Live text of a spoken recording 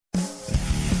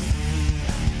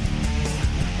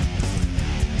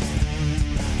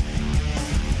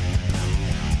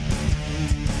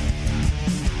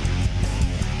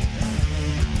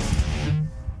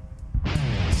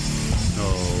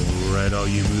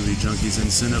movie junkies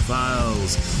and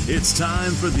cinephiles. It's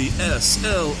time for the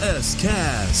SLS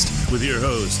Cast with your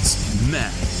hosts,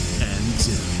 Matt and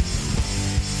Tim.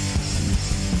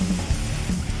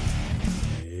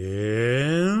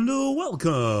 And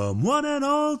welcome, one and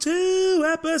all,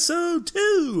 to episode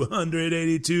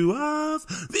 282 of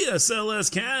the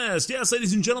SLS Cast. Yes,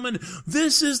 ladies and gentlemen,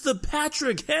 this is the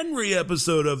Patrick Henry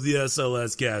episode of the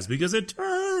SLS Cast, because it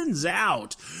turns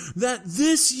out that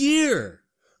this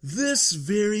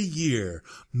very year,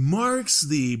 marks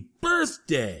the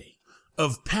birthday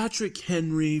of Patrick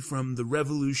Henry from the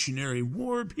Revolutionary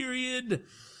War period,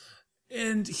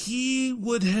 and he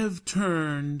would have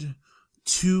turned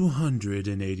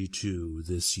 282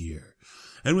 this year.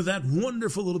 And with that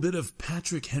wonderful little bit of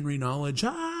Patrick Henry knowledge,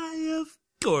 I, of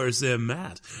course, am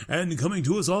Matt. And coming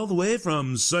to us all the way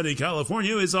from sunny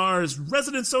California is our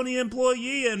resident Sony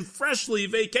employee and freshly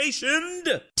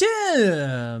vacationed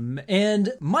Tim.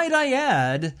 And might I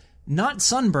add, not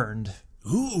sunburned.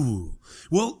 Ooh.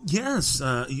 Well, yes,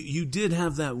 you did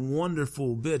have that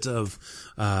wonderful bit of,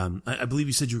 I believe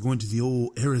you said you were going to the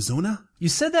old Arizona? You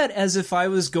said that as if I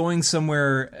was going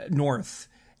somewhere north.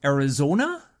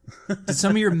 Arizona? Did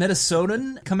some of your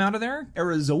Minnesotan come out of there?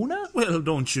 Arizona? Well,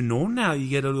 don't you know now? You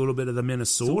get a little bit of the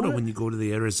Minnesota when you go to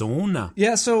the Arizona.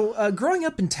 Yeah, so growing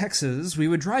up in Texas, we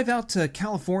would drive out to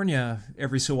California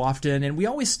every so often, and we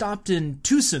always stopped in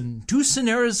Tucson,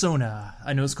 Arizona.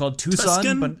 I know it's called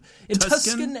Tucson, but in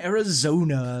Tucson,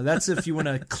 Arizona. That's if you want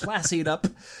to classy it up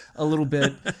a little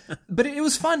bit. But it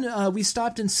was fun. We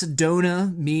stopped in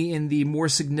Sedona, me and the more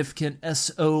significant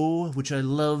SO, which I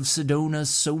love Sedona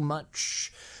so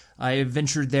much. I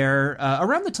ventured there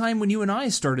around the time when you and I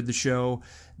started the show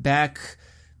back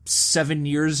 7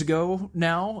 years ago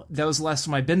now. That was the last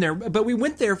time I'd been there. But we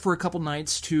went there for a couple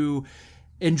nights to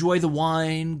enjoy the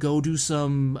wine, go do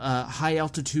some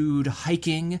high-altitude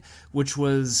hiking, which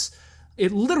was...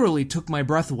 It literally took my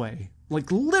breath away.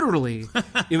 Like, literally.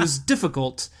 It was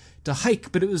difficult to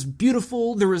hike, but it was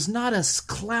beautiful. There was not a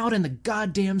cloud in the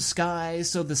goddamn sky,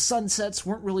 so the sunsets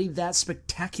weren't really that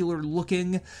spectacular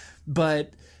looking,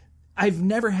 but... I've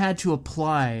never had to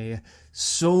apply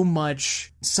so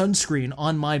much sunscreen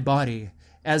on my body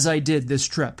as I did this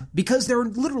trip, because there were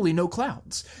literally no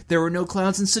clouds. There were no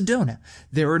clouds in Sedona.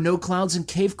 There were no clouds in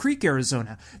Cave Creek,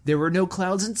 Arizona. There were no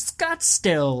clouds in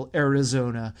Scottsdale,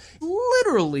 Arizona.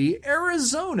 Literally,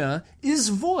 Arizona is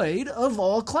void of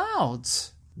all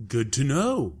clouds. Good to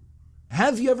know.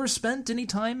 Have you ever spent any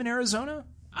time in Arizona?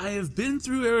 I have been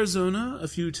through Arizona a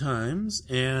few times,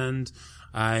 and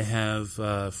I have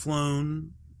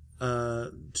flown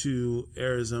to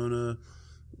Arizona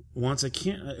once.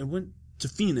 I went to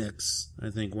Phoenix, I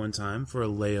think, one time for a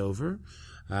layover.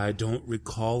 I don't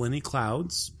recall any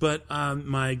clouds, but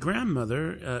my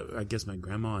grandmother, I guess my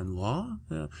grandma-in-law,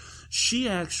 she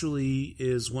actually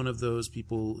is one of those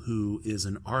people who is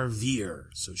an RVer.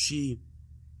 So she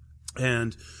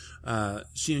and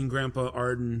Grandpa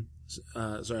Arden...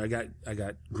 sorry, I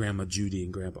got Grandma Judy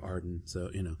and Grandpa Arden, so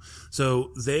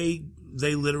they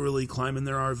literally climb in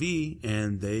their RV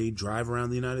and they drive around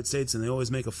the United States, and they always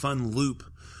make a fun loop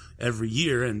every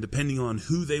year, and depending on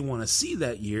who they want to see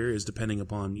that year is depending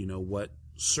upon, what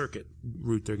circuit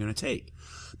route they're going to take.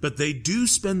 But they do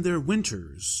spend their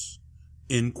winters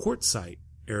in Quartzsite,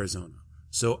 Arizona.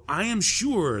 So I am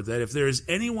sure that if there is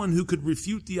anyone who could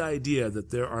refute the idea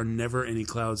that there are never any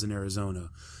clouds in Arizona,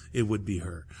 it would be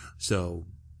her. So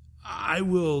I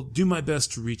will do my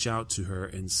best to reach out to her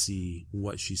and see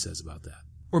what she says about that.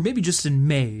 Or maybe just in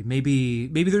May. Maybe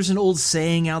there's an old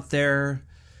saying out there.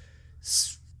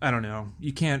 I don't know.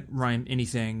 You can't rhyme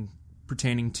anything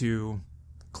pertaining to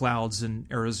clouds in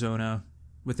Arizona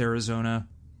with Arizona.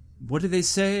 What do they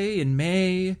say in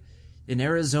May? In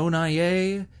Arizona,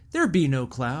 yay? There be no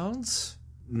clouds.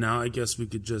 Now I guess we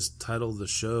could just title the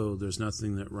show, There's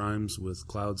Nothing That Rhymes with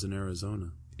Clouds in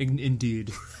Arizona.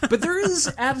 Indeed. But there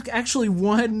is actually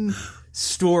one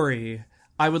story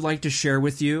I would like to share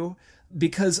with you,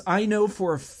 because I know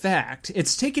for a fact,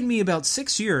 it's taken me about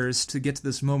 6 years to get to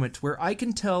this moment where I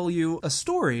can tell you a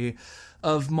story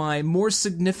of my more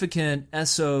significant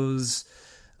SO's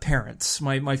parents,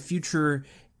 my future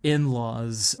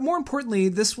in-laws. More importantly,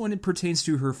 this one pertains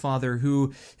to her father,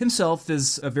 who himself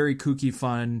is a very kooky,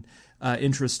 fun,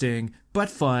 interesting,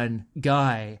 but fun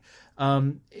guy.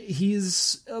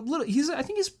 He's I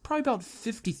think he's probably about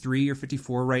 53 or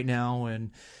 54 right now, and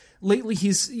lately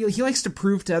he likes to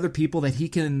prove to other people that he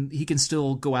can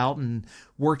still go out and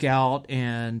work out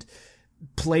and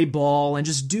play ball and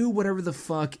just do whatever the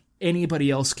fuck anybody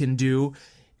else can do.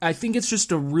 I think it's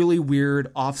just a really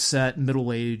weird, offset,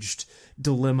 middle-aged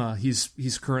dilemma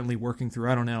he's currently working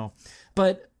through. I don't know.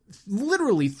 But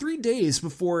literally 3 days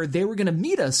before they were going to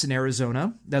meet us in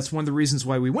Arizona. That's one of the reasons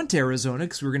why we went to Arizona,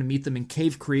 because we were going to meet them in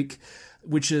Cave Creek,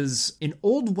 which is an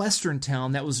old western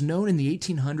town that was known in the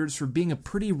 1800s for being a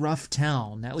pretty rough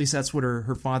town. At least that's what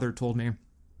her father told me.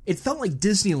 It felt like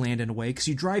Disneyland in a way, because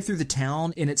you drive through the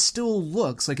town and it still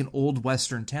looks like an old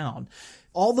western town.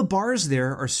 All the bars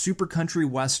there are super country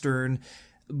western.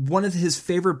 One of his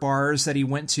favorite bars that he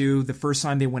went to the first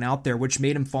time they went out there, which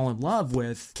made him fall in love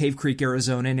with Cave Creek,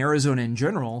 Arizona, and Arizona in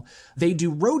general, they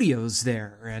do rodeos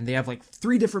there, and they have like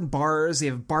 3 different bars, they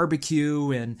have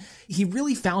barbecue, and he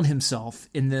really found himself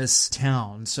in this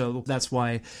town. So that's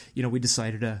why, we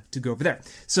decided to go over there.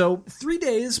 So 3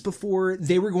 days before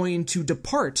they were going to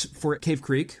depart for Cave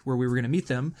Creek, where we were going to meet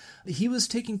them, he was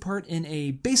taking part in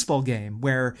a baseball game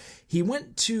where he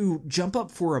went to jump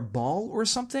up for a ball or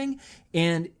something,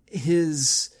 and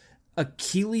his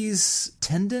Achilles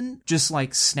tendon just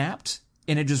like snapped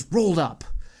and it just rolled up,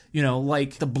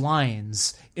 like the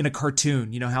blinds in a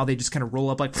cartoon, how they just kind of roll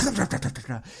up like,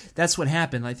 that's what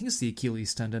happened. I think it's the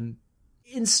Achilles tendon.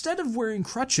 Instead of wearing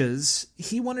crutches,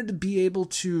 he wanted to be able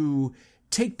to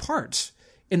take part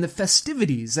in the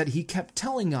festivities that he kept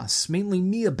telling us, mainly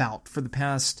me, about for the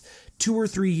past 2 or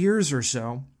 3 years or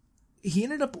so. He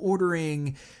ended up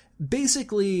ordering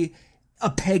basically a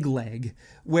peg leg,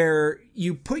 where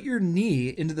you put your knee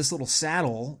into this little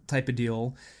saddle type of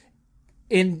deal,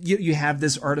 and you have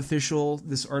this artificial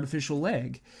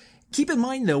leg. Keep in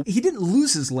mind, though, he didn't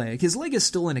lose his leg. His leg is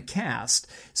still in a cast,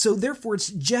 so therefore it's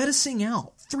jettisoning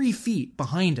out 3 feet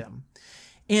behind him.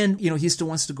 And, he still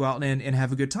wants to go out and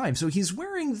have a good time. So he's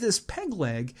wearing this peg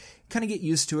leg, kind of get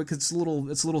used to it because it's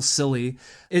a little silly.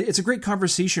 It's a great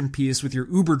conversation piece with your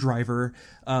Uber driver.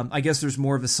 I guess there's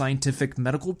more of a scientific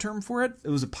medical term for it. It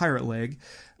was a pirate leg.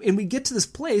 And we get to this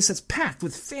place that's packed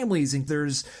with families, and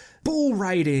there's bull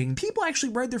riding. People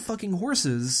actually ride their fucking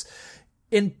horses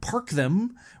and park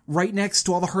them right next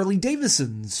to all the Harley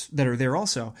Davidsons that are there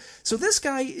also. So this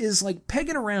guy is like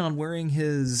pegging around wearing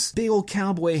his big old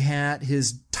cowboy hat,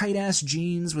 his tight ass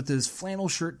jeans with his flannel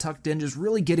shirt tucked in, just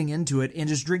really getting into it and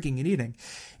just drinking and eating.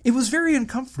 It was very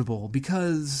uncomfortable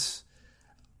because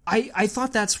I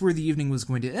thought that's where the evening was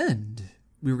going to end.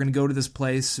 We were going to go to this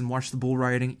place and watch the bull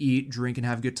riding, eat, drink, and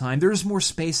have a good time. There's more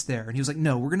space there. And he was like,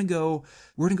 no, we're going to go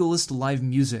listen to live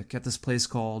music at this place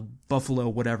called Buffalo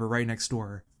whatever right next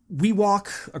door. We walk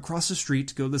across the street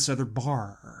to go to this other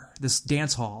bar, this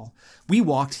dance hall. We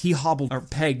walked, he hobbled or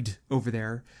pegged over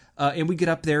there. And we get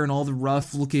up there and all the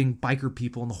rough looking biker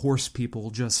people and the horse people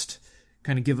just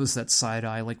kind of give us that side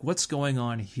eye, like, what's going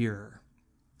on here?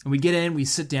 And we get in, we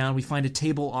sit down, we find a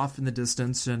table off in the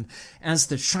distance, and as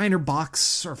the Shiner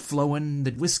Bocks are flowing,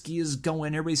 the whiskey is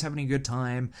going, everybody's having a good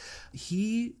time,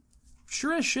 he,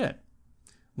 sure as shit,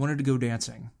 wanted to go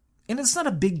dancing. And it's not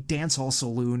a big dance hall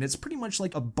saloon, it's pretty much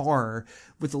like a bar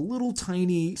with a little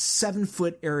tiny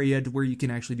 7-foot area to where you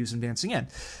can actually do some dancing in.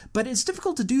 But it's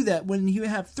difficult to do that when you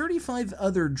have 35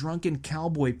 other drunken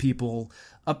cowboy people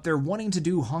up there wanting to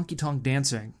do honky-tonk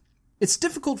dancing. It's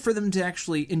difficult for them to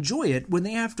actually enjoy it when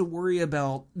they have to worry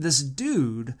about this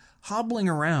dude hobbling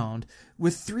around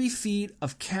with 3 feet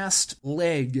of cast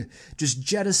leg just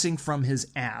jettisoning from his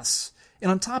ass. And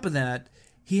on top of that,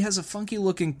 he has a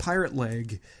funky-looking pirate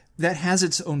leg that has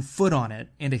its own foot on it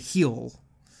and a heel.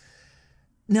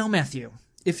 Now, Matthew,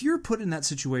 if you're put in that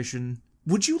situation,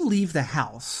 would you leave the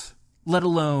house, let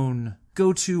alone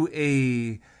go to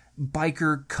a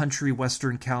biker country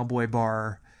western cowboy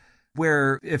bar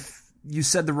where if you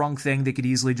said the wrong thing, they could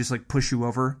easily just like push you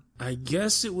over? I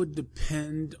guess it would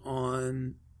depend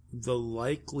on the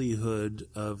likelihood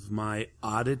of my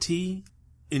oddity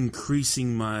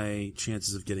increasing my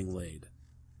chances of getting laid.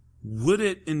 Would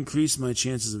it increase my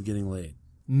chances of getting laid?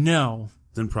 No.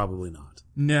 Then probably not.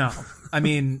 No. I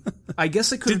mean, I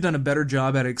guess I could have done a better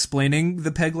job at explaining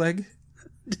the peg leg.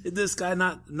 Did this guy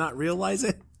not realize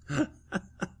it?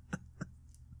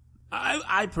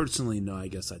 I personally know. I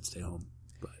guess I'd stay home.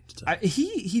 But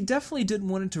he definitely didn't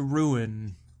want it to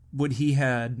ruin what he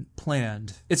had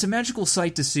planned. It's a magical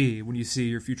sight to see when you see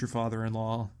your future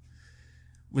father-in-law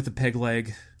with a peg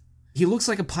leg. He looks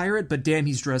like a pirate, but damn,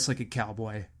 he's dressed like a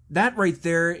cowboy. That right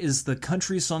there is the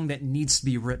country song that needs to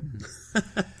be written.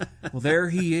 Well, there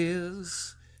he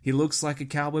is. He looks like a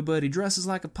cowboy, but he dresses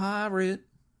like a pirate.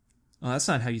 Oh, that's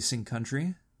not how you sing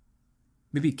country.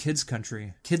 Maybe kids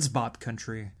country. Kids bop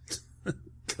country.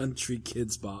 Country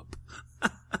kids bop.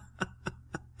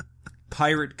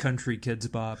 Pirate country kids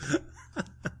bop.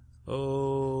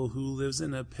 Oh, who lives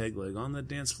in a peg leg on the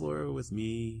dance floor with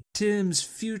me? Tim's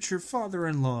future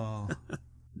father-in-law.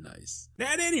 Nice.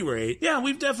 At any rate, yeah,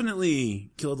 we've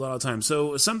definitely killed a lot of time.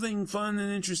 So something fun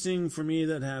and interesting for me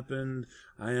that happened.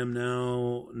 I am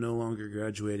now no longer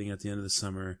graduating at the end of the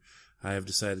summer. I have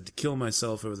decided to kill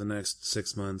myself over the next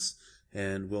 6 months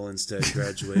and will instead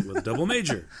graduate with a double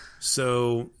major.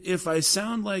 So if I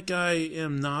sound like I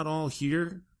am not all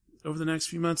here over the next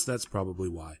few months, that's probably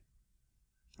why.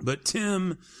 But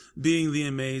Tim, being the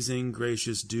amazing,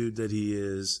 gracious dude that he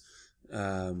is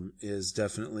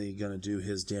definitely going to do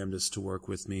his damnedest to work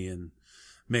with me and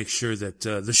make sure that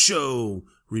the show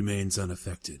remains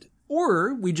unaffected.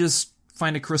 Or we just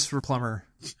find a Christopher Plummer.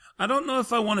 I don't know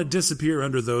if I want to disappear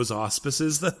under those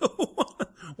auspices, though.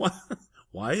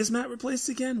 Why is Matt replaced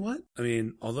again? What? I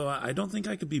mean, although I don't think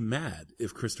I could be mad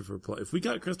if we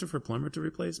got Christopher Plummer to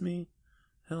replace me.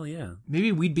 Hell yeah.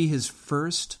 Maybe we'd be his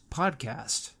first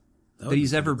podcast that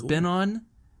he's ever been on,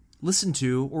 listened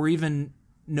to, or even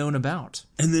known about.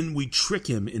 And then we trick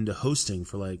him into hosting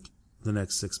for like the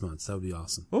next 6 months. That would be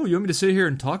awesome. Oh, you want me to sit here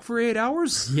and talk for 8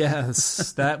 hours?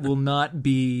 Yes. That will not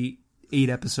be 8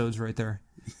 episodes right there.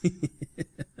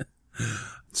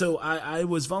 So I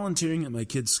was volunteering at my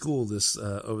kid's school this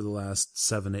over the last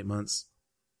 7-8 months.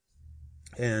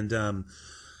 And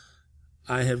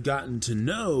I have gotten to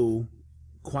know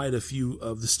quite a few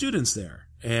of the students there.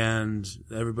 And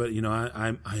everybody, I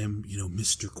am,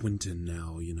 Mr. Quinton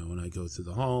now, and I go through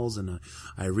the halls and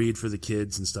I read for the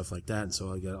kids and stuff like that. And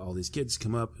so I got all these kids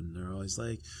come up and they're always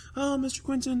like, oh, Mr.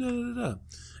 Quinton, da, da, da, da.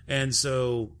 And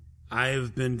so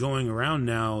I've been going around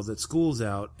now that school's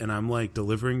out and I'm like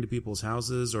delivering to people's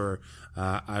houses, or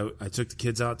I took the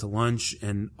kids out to lunch,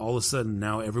 and all of a sudden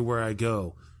now everywhere I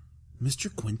go,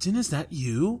 Mr. Quinton, is that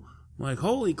you? I'm like,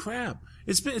 holy crap.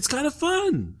 It's kind of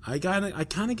fun. I kind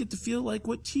of get to feel like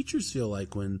what teachers feel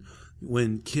like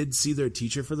when kids see their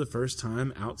teacher for the first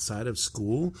time outside of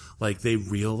school. Like they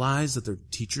realize that their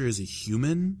teacher is a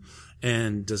human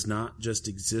and does not just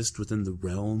exist within the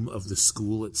realm of the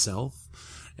school itself.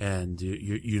 And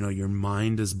your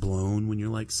mind is blown when you're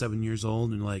like 7 years old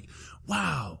and you're like,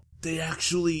 wow, they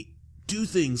actually do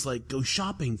things like go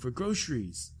shopping for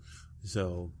groceries.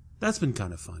 So that's been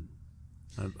kind of fun.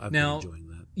 I've been enjoying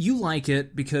that. You like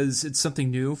it because it's something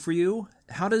new for you.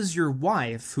 How does your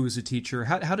wife, who's a teacher,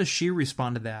 how does she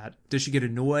respond to that? Does she get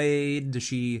annoyed? Does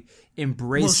she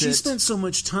embrace it? Well, she spent so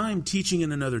much time teaching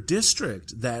in another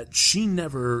district that she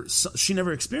never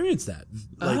experienced that.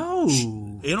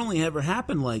 It only ever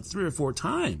happened like 3 or 4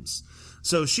 times.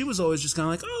 So she was always just kind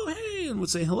of like, oh, hey, and would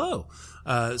say hello.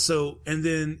 And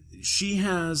then she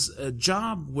has a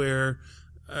job where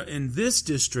in this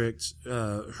district,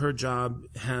 her job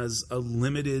has a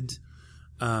limited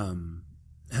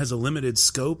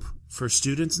scope for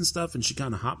students and stuff, and she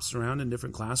kind of hops around in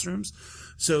different classrooms.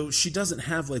 So she doesn't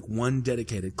have like one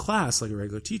dedicated class like a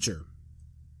regular teacher.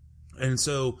 And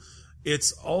so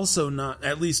it's also not,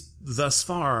 at least thus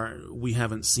far, we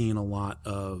haven't seen a lot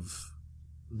of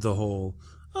the whole,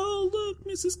 oh, look,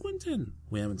 Mrs. Quinton.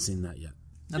 We haven't seen that yet.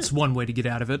 That's one way to get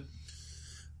out of it.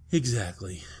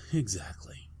 Exactly.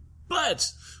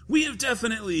 But we have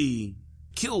definitely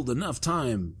killed enough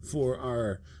time for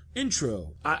our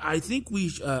intro. I think we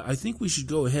should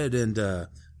go ahead and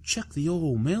check the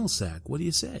old mail sack. What do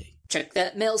you say? Check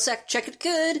that mail sack, check it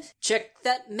good. Check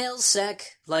that mail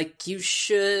sack like you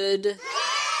should.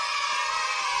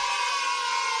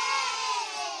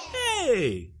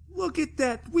 Hey, look at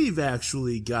that. We've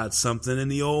actually got something in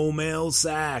the old mail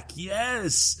sack.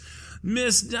 Yes.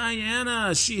 Miss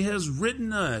Diana, she has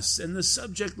written us, and the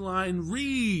subject line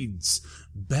reads,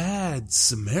 Bad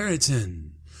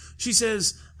Samaritan. She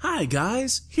says, hi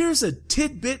guys, here's a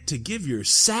tidbit to give your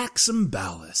sack some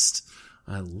ballast.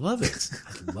 I love it.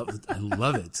 I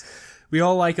love it. We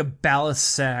all like a ballast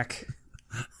sack.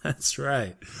 That's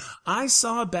right. I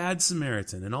saw Bad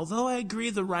Samaritan, and although I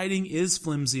agree the writing is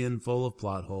flimsy and full of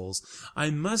plot holes, I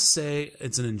must say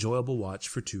it's an enjoyable watch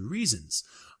for 2 reasons.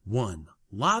 1,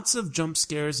 lots of jump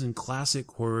scares in classic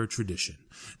horror tradition.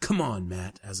 Come on,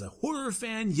 Matt. As a horror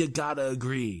fan, you gotta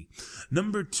agree.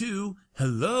 Number 2,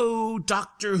 hello,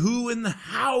 Doctor Who in the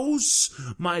house.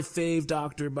 My fave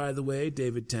doctor, by the way,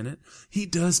 David Tennant. He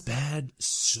does bad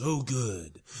so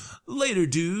good. Later,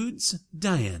 dudes.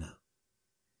 Diana.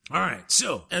 All right,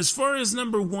 so as far as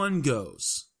number 1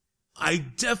 goes, I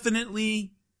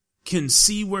definitely can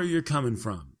see where you're coming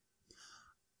from.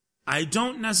 I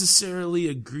don't necessarily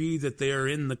agree that they are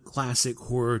in the classic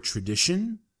horror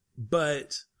tradition,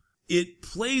 but it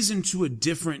plays into a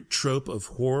different trope of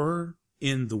horror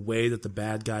in the way that the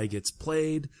bad guy gets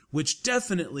played, which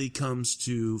definitely comes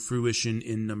to fruition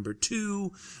in number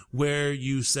 2, where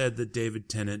you said that David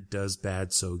Tennant does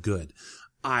bad so good.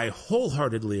 I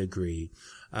wholeheartedly agree.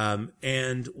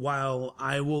 And while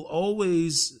I will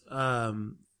always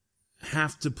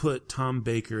have to put Tom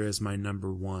Baker as my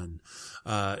number one,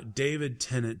 David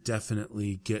Tennant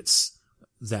definitely gets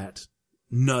that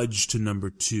nudge to number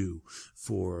two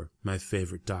for my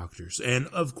favorite Doctors. And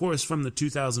of course, from the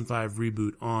 2005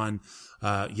 reboot on,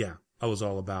 I was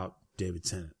all about David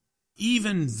Tennant.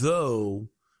 Even though,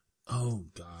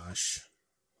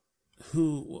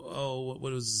 what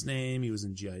was his name? He was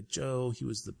in G.I. Joe. He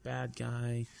was the bad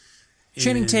guy.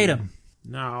 Channing Tatum.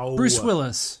 No. Bruce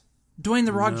Willis. Dwayne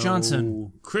The Rock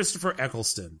Johnson. Christopher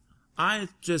Eccleston. I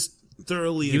just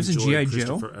thoroughly He was in enjoyed G.I.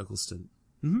 Joe? Christopher Eccleston.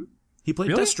 Mm-hmm. He played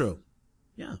Really? Destro.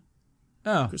 Yeah.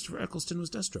 Oh. Christopher Eccleston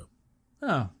was Destro.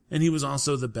 Oh. And he was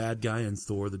also the bad guy in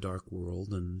Thor: The Dark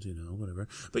World and, whatever.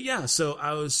 But yeah, so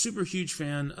I was super huge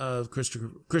fan of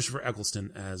Christopher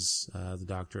Eccleston as the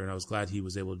Doctor, and I was glad he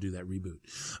was able to do that reboot.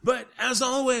 But as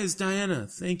always, Diana,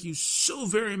 thank you so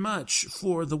very much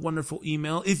for the wonderful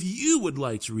email. If you would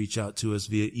like to reach out to us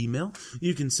via email,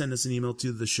 you can send us an email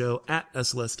to the show at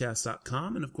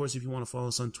slscast.com. And of course, if you want to follow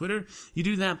us on Twitter, you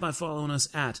do that by following us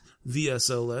at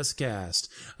VSLScast.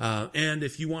 And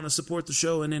if you want to support the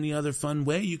show in any other fun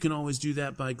way, you can always do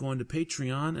that by going to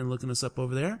Patreon and looking us up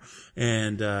over there.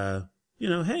 And,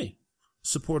 hey,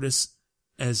 support us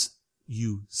as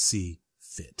you see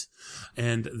fit.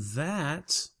 And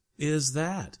that is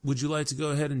that. Would you like to go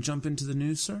ahead and jump into the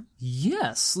news, sir?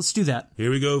 Yes, let's do that. Here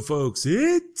we go, folks.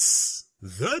 It's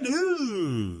the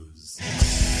news.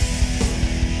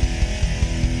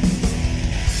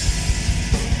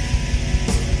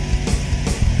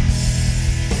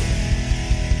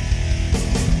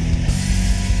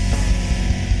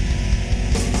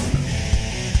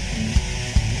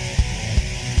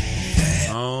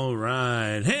 All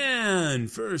right.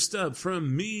 And first up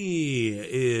from me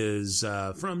is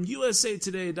from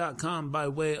usatoday.com by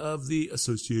way of the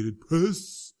Associated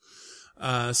Press.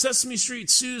 Sesame Street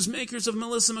sues makers of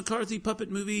Melissa McCarthy puppet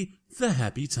movie The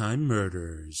Happy Time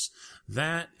Murders.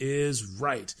 That is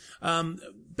right.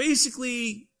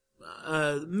 Basically,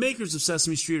 makers of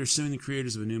Sesame Street are suing the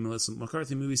creators of a new Melissa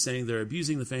McCarthy movie, saying they're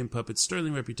abusing the famed puppet's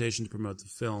sterling reputation to promote the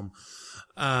film.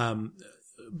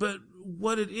 But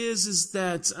what it is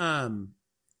that, all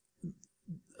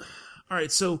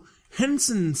right, so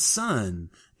Henson's son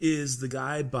is the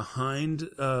guy behind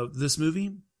this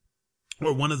movie,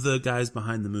 or one of the guys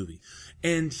behind the movie.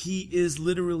 And he is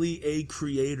literally a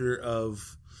creator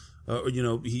of,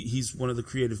 he's one of the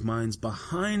creative minds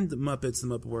behind the Muppets, the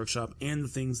Muppet Workshop, and the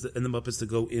things that, and the Muppets that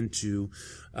go into,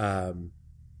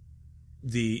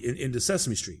 into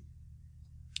Sesame Street.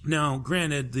 Now,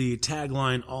 granted, the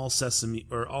tagline "All Sesame"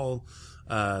 or "All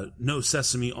No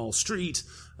Sesame, All Street"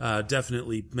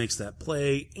 definitely makes that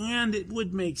play, and it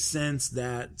would make sense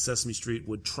that Sesame Street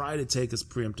would try to take as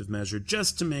preemptive measure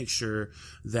just to make sure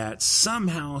that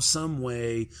somehow, some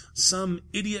way, some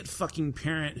idiot fucking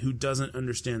parent who doesn't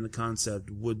understand the concept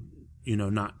would,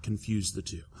 not confuse the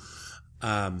two.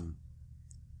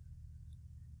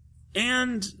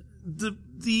 And the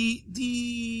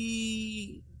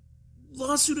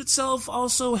lawsuit itself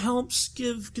also helps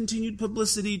give continued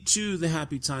publicity to the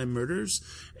Happy Time Murders,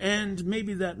 and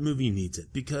maybe that movie needs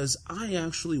it, because I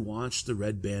actually watched the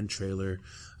Red Band trailer.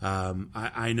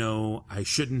 I know I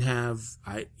shouldn't have.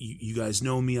 You guys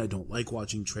know me. I don't like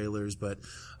watching trailers, but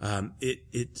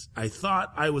I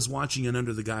thought I was watching it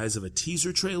under the guise of a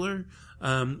teaser trailer,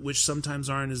 which sometimes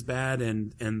aren't as bad,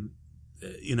 and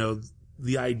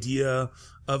the idea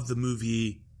of the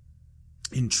movie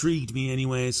intrigued me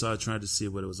anyway, so I tried to see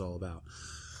what it was all about.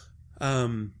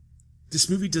 This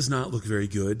movie does not look very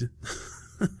good.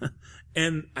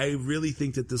 And I really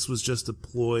think that this was just a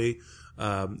ploy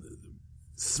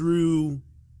through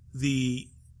the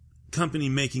company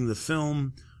making the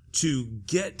film to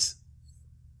get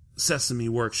Sesame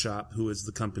Workshop, who is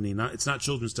the company, it's not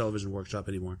Children's Television Workshop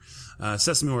anymore,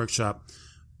 Sesame Workshop,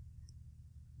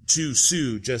 to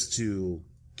sue just to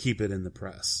keep it in the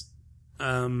press.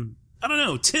 I don't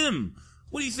know. Tim,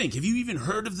 what do you think? Have you even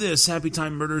heard of this Happy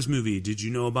Time Murders movie? Did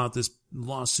you know about this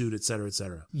lawsuit, et cetera, et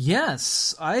cetera?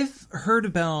 Yes, I've heard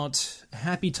about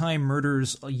Happy Time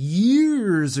Murders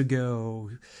years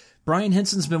ago. Brian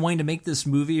Henson's been wanting to make this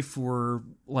movie for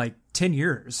like 10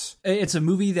 years. It's a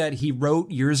movie that he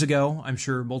wrote years ago. I'm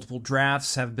sure multiple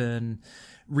drafts have been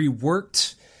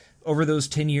reworked over those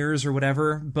 10 years or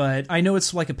whatever, but I know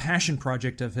it's like a passion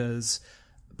project of his.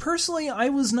 Personally, I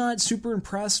was not super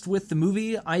impressed with the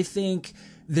movie. I think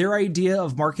their idea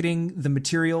of marketing the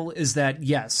material is that,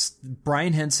 yes,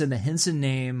 Brian Henson, the Henson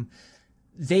name,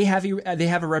 they have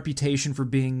a reputation for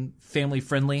being family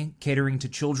friendly, catering to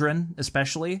children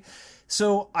especially.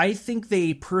 So I think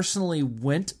they personally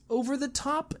went over the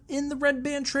top in the Red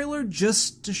Band trailer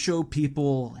just to show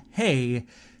people, hey,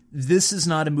 this is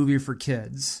not a movie for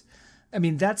kids. I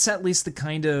mean, that's at least the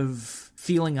kind of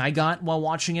feeling I got while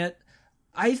watching it.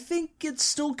 I think it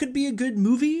still could be a good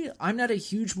movie. I'm not a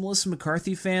huge Melissa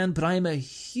McCarthy fan, but I am a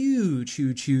huge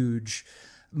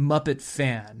Muppet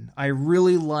fan. I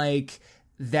really like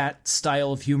that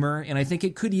style of humor, and I think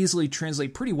it could easily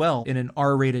translate pretty well in an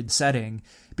R-rated setting.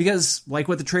 Because, like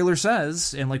what the trailer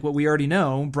says, and like what we already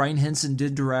know, Brian Henson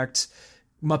did direct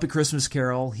Muppet Christmas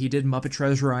Carol. He did Muppet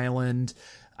Treasure Island.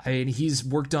 He's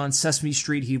worked on Sesame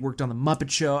Street. He worked on The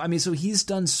Muppet Show. I mean, so he's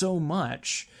done so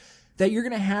much that you're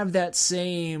going to have that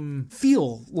same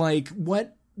feel, like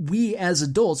what we as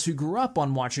adults who grew up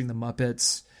on watching The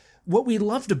Muppets, what we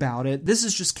loved about it. This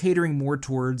is just catering more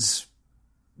towards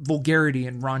vulgarity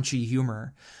and raunchy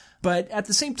humor. But at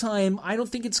the same time, I don't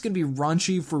think it's going to be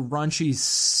raunchy for raunchy's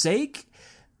sake.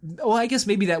 Well, I guess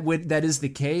maybe that is the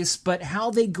case, but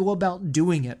how they go about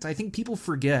doing it. I think people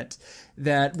forget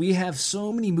that we have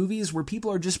so many movies where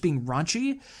people are just being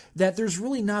raunchy that there's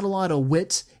really not a lot of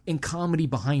wit and comedy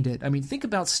behind it. I mean, think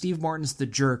about Steve Martin's The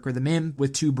Jerk or The Man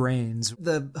with Two Brains.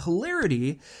 The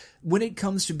hilarity when it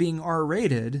comes to being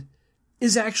R-rated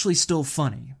is actually still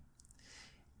funny.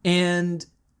 And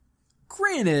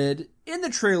granted, in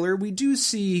the trailer, we do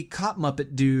see Cop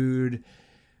Muppet Dude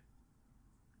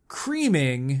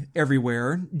creaming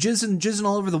everywhere, jizzing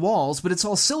all over the walls, but it's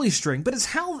all silly string. But it's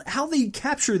how they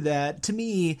capture that, to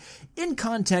me, in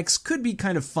context, could be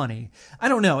kind of funny. I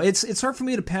don't know. It's hard for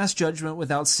me to pass judgment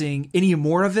without seeing any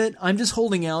more of it. I'm just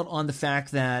holding out on the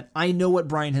fact that I know what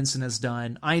Brian Henson has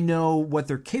done. I know what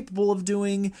they're capable of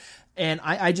doing. And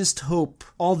I just hope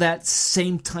all that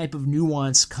same type of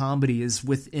nuanced comedy is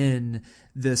within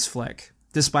this flick,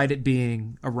 despite it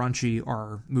being a raunchy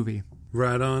R movie.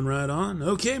 Right on.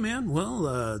 Okay, man.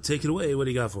 Well, take it away. What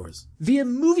do you got for us? Via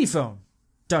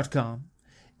Moviefone.com.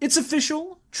 It's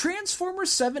official. Transformers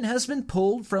 7 has been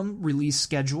pulled from release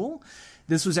schedule.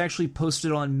 This was actually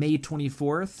posted on May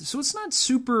 24th, so it's not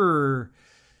super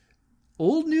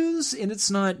old news and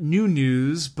it's not new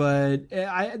news, but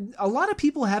a lot of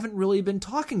people haven't really been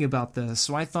talking about this,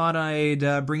 so I thought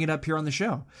I'd bring it up here on the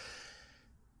show.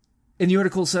 And the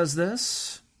article says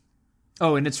this.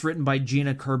 Oh, and it's written by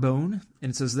Gina Carbone, and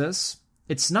it says this.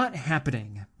 It's not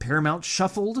happening. Paramount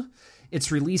shuffled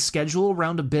its release schedule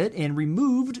around a bit and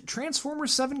removed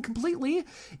Transformers 7 completely.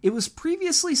 It was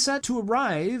previously set to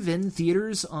arrive in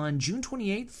theaters on June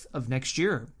 28th of next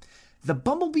year. The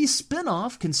Bumblebee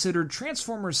spin-off, considered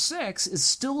Transformers 6, is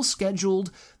still scheduled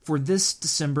for this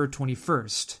December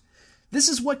 21st. This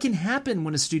is what can happen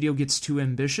when a studio gets too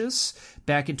ambitious.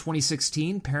 Back in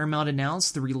 2016, Paramount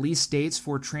announced the release dates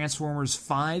for Transformers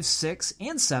 5, 6,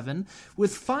 and 7,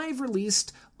 with 5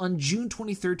 released on June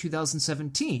 23,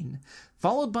 2017,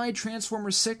 followed by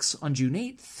Transformers 6 on June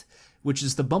 8th, which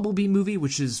is the Bumblebee movie,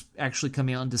 which is actually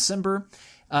coming out in December,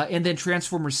 and then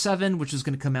Transformers 7, which is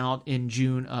going to come out in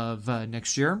June of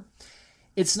next year.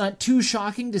 It's not too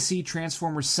shocking to see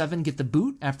Transformers 7 get the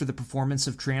boot after the performance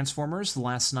of Transformers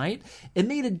last night. It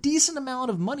made a decent amount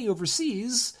of money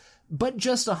overseas, but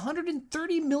just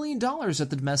 $130 million at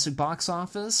the domestic box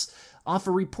office off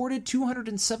a reported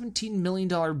 $217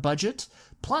 million budget.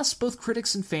 Plus, both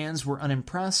critics and fans were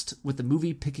unimpressed with the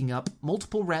movie picking up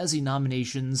multiple Razzie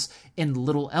nominations and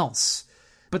little else.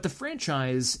 But the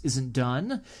franchise isn't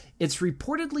done. It's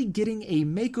reportedly getting a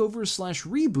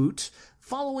makeover/reboot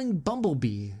following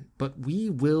Bumblebee, but we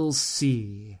will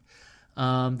see.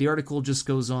 The article just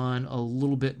goes on a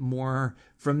little bit more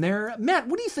from there. Matt,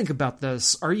 what do you think about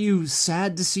this? Are you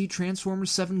sad to see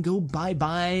Transformers 7 go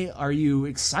bye-bye? Are you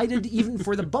excited even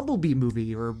for the Bumblebee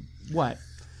movie, or what?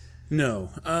 No.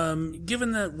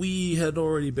 Given that we had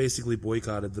already basically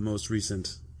boycotted the most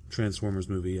recent Transformers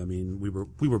movie, I mean, we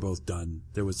were both done.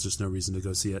 There was just no reason to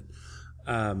go see it.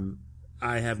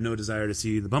 I have no desire to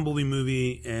see the Bumblebee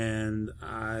movie, and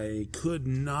I could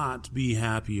not be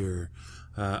happier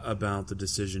about the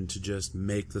decision to just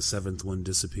make the seventh one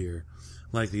disappear.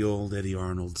 Like the old Eddie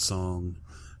Arnold song,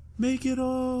 "Make it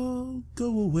all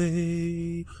go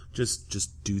away."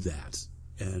 Just do that.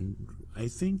 And I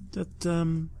think that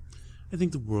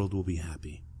the world will be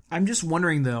happy. I'm just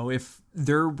wondering, though, if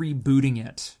they're rebooting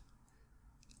it,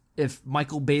 if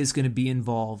Michael Bay is going to be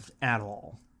involved at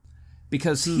all.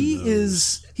 Because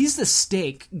he's the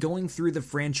stake going through the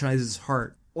franchise's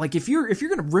heart. Like, if you're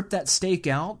going to rip that stake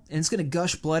out and it's going to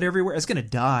gush blood everywhere, it's going to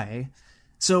die.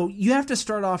 So you have to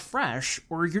start off fresh,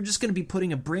 or you're just going to be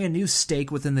putting a brand new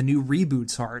stake within the new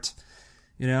reboot's heart.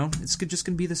 You know, it's just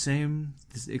going to be the same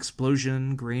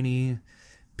explosion, grainy,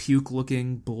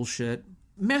 puke-looking bullshit.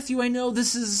 Matthew, I know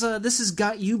this has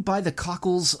got you by the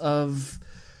cockles of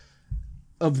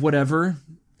whatever.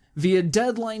 Via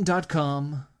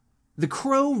Deadline.com, The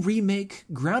Crow remake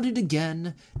grounded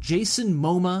again. Jason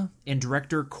Momoa and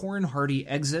director Corin Hardy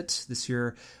exit. This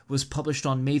year was published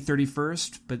on May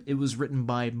 31st, but it was written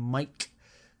by Mike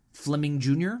Fleming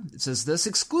Jr. It says this,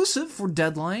 exclusive for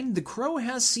Deadline, The Crow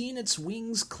has seen its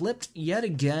wings clipped yet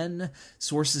again.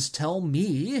 Sources tell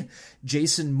me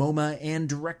Jason Momoa and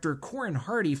director Corin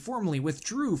Hardy formally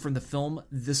withdrew from the film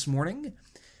this morning.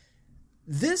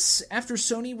 This after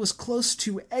Sony was close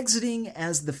to exiting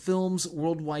as the film's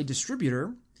worldwide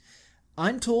distributor.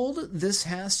 I'm told this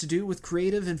has to do with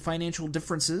creative and financial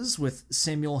differences with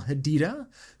Samuel Hadida,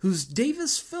 whose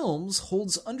Davis Films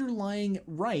holds underlying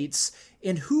rights,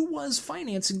 and who was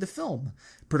financing the film.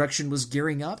 Production was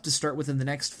gearing up to start within the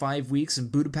next 5 weeks in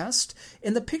Budapest,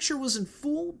 and the picture was in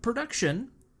full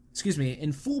pre-production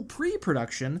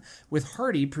with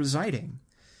Hardy presiding.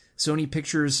 Sony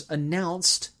Pictures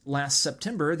announced last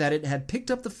September that it had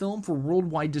picked up the film for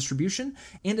worldwide distribution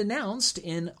and announced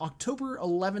an October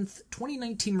 11th,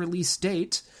 2019 release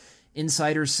date.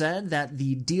 Insiders said that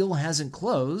the deal hasn't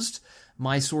closed.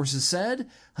 My sources said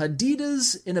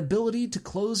Hadida's inability to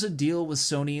close a deal with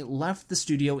Sony left the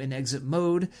studio in exit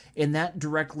mode, and that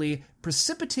directly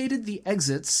precipitated the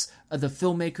exits of the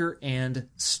filmmaker and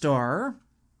star.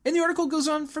 And the article goes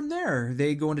on from there.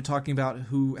 They go into talking about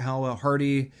how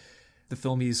Hardy, the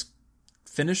film he's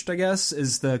finished, I guess,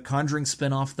 is the Conjuring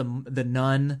spinoff, The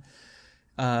Nun.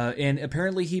 And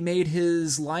apparently he made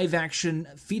his live-action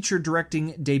feature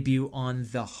directing debut on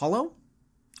The Hollow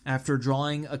after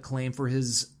drawing acclaim for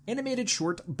his animated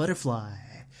short Butterfly.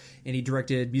 And he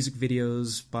directed music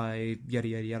videos by yada,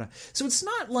 yada, yada. So it's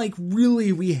not like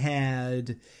really we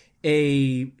had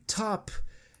a top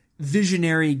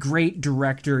visionary, great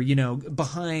director,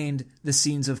 behind the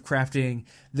scenes of crafting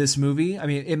this movie. I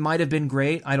mean, it might have been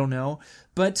great, I don't know.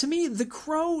 But to me, The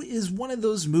Crow is one of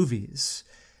those movies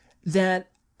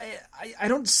that I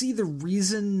don't see the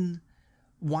reason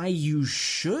why you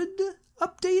should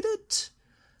update it.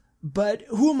 But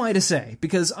who am I to say?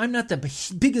 Because I'm not the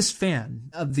biggest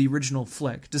fan of the original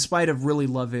flick, despite of really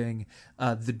loving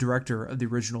the director of the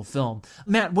original film.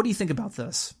 Matt, what do you think about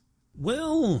this?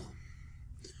 Well,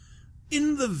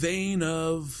 in the vein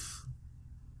of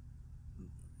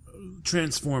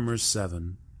Transformers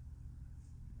 7,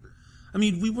 I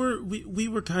mean, we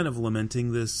were kind of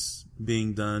lamenting this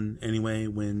being done anyway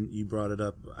when you brought it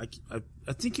up. I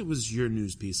think it was your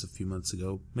news piece a few months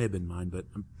ago. May have been mine, but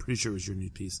I'm pretty sure it was your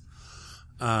news piece.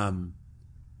 And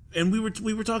we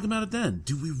were talking about it then.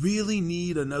 Do we really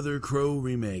need another Crow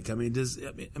remake? I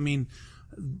mean,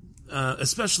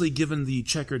 especially given the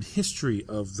checkered history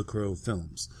of the Crow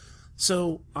films.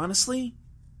 So honestly,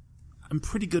 I'm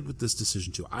pretty good with this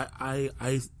decision too.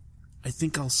 I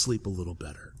think I'll sleep a little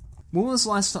better. When was the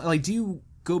last time? Like, do you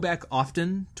go back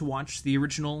often to watch the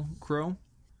original Crow?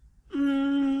 To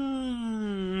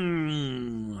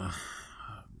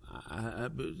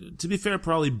be fair,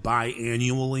 probably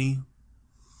biannually.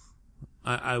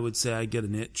 I would say I get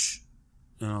an itch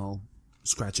and I'll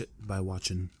scratch it by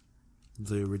watching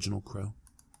the original Crow.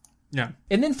 Yeah.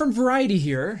 And then from Variety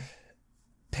here,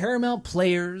 Paramount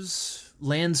Players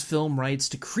lands film rights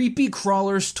to Creepy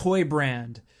Crawler's toy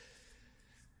brand.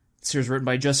 This here's written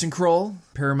by Justin Kroll.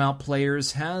 Paramount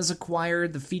Players has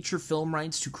acquired the feature film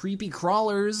rights to Creepy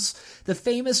Crawlers, the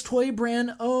famous toy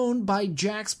brand owned by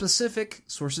Jakks Pacific.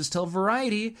 Sources tell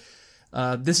Variety.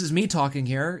 This is me talking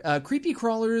here. Creepy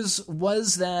Crawlers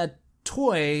was that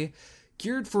toy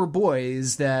geared for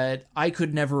boys that I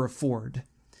could never afford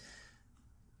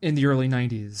in the early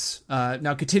 90s.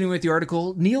 Now, continuing with the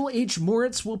article, Neil H.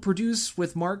 Moritz will produce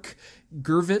with Mark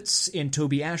Gervitz and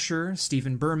Toby Asher.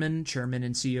 Stephen Berman, chairman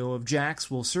and CEO of Jakks,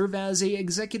 will serve as a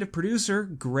executive producer.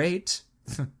 Great.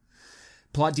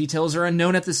 Plot details are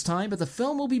unknown at this time, but the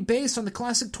film will be based on the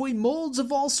classic toy molds of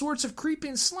all sorts of creepy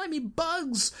and slimy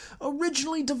bugs.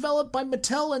 Originally developed by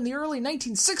Mattel in the early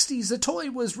 1960s, the toy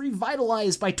was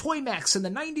revitalized by Toymax in the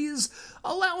 90s,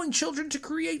 allowing children to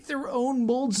create their own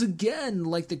molds again,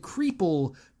 like the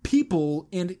Creeple, People,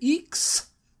 and Eeks.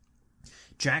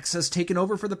 Jakks has taken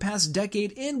over for the past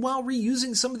decade and, while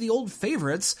reusing some of the old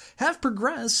favorites, have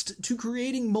progressed to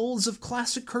creating molds of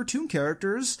classic cartoon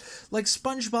characters like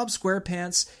SpongeBob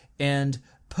SquarePants and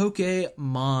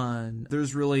Pokémon.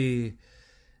 There's really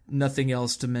nothing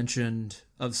else to mention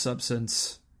of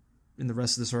substance in the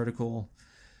rest of this article.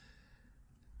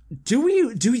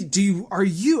 Are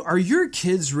your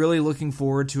kids really looking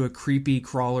forward to a Creepy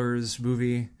Crawlers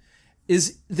movie?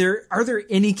 Are there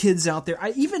any kids out there,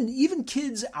 even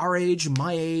kids our age,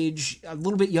 my age, a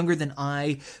little bit younger than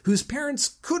I, whose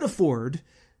parents could afford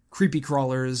creepy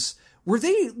crawlers? Were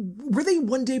they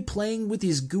one day playing with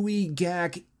these gooey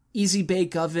gack easy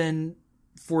bake oven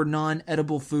for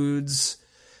non-edible foods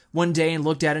one day and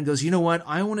looked at it and goes, you know what?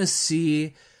 I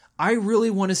really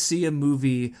want to see a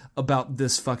movie about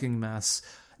this fucking mess.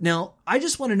 Now, I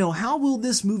just want to know, how will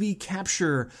this movie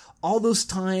capture all those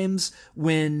times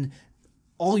when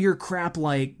all your crap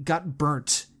got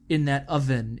burnt in that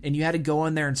oven and you had to go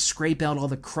in there and scrape out all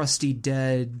the crusty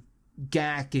dead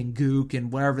gack and gook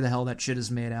and whatever the hell that shit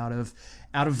is made out of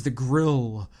the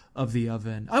grill of the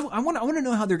oven. I want to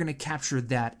know how they're going to capture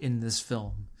that in this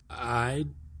film. I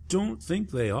don't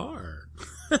think they are.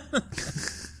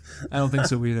 I don't think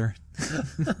so either.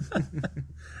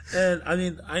 And I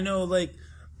mean, I know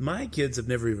my kids have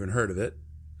never even heard of it.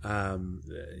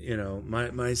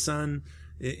 My son,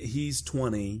 he's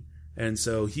 20, and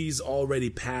so he's already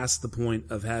past the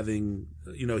point of having,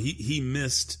 he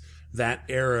missed that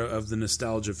era of the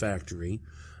nostalgia factory.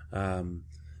 And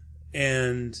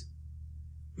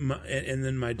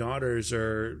then my daughters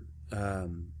are,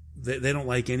 they don't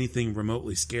like anything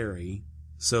remotely scary,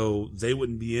 so they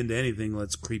wouldn't be into anything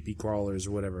that's creepy crawlers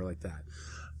or whatever like that.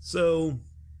 So,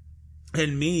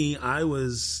 and me, I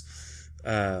was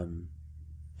on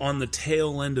the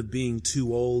tail end of being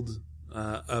too old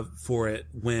for it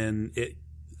when it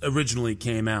originally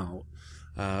came out.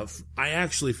 I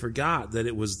actually forgot that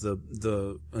it was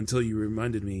the until you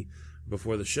reminded me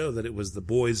before the show that it was the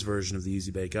boys' version of the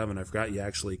Easy Bake Oven. I forgot you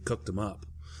actually cooked them up,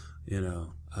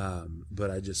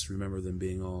 but I just remember them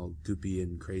being all goopy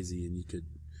and crazy, and you could,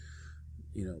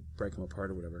 break them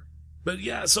apart or whatever. But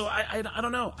yeah, so I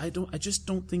don't know. I just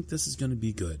don't think this is going to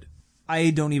be good. I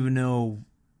don't even know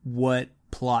what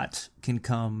plot can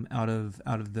come out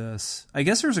of this. I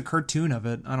guess there's a cartoon of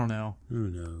it. I don't know. Who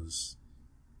knows?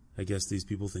 I guess these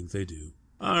people think they do.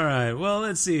 All right, well,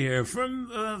 let's see here. From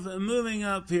moving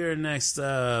up here next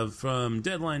from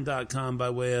Deadline.com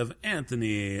by way of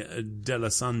Anthony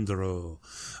D'Alessandro.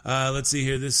 Let's see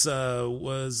here. This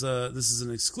is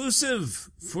an exclusive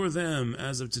for them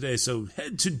as of today. So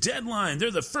head to Deadline.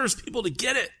 They're the first people to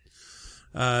get it.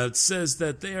 It says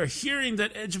that they are hearing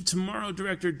that Edge of Tomorrow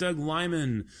director Doug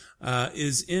Liman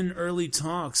is in early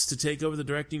talks to take over the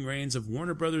directing reins of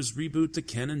Warner Brothers' reboot The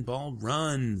Cannonball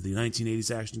Run, the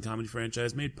 1980s action comedy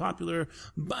franchise made popular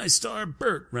by star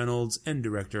Burt Reynolds and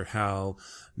director Hal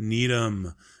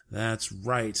Needham. That's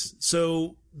right.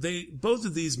 So both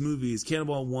of these movies,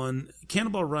 Cannonball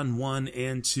Run 1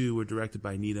 and 2, were directed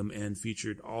by Needham and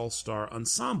featured all-star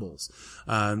ensembles.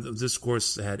 This, of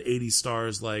course, had 80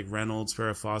 stars like Reynolds,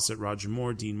 Farrah Fawcett, Roger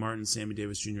Moore, Dean Martin, Sammy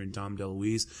Davis Jr., and Dom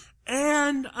DeLuise,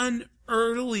 and an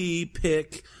early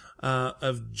pick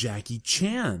of Jackie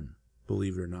Chan,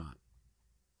 believe it or not.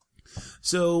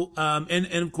 So, and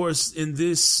of course, in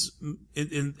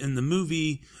the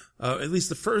movie, at least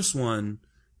the first one,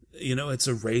 it's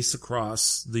a race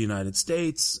across the United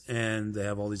States, and they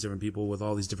have all these different people with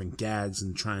all these different gags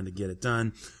and trying to get it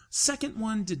done. Second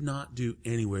one did not do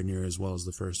anywhere near as well as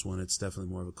the first one. It's definitely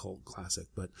more of a cult classic,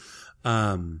 but,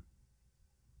 I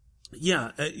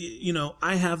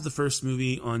have the first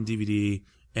movie on DVD,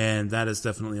 and that is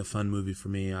definitely a fun movie for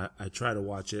me. I try to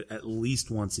watch it at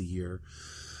least once a year.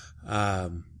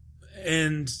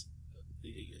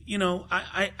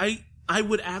 I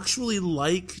would actually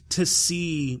like to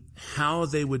see how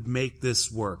they would make this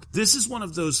work. This is one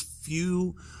of those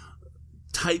few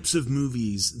types of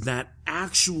movies that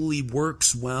actually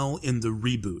works well in the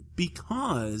reboot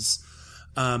because,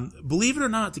 believe it or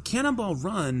not, the Cannonball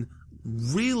Run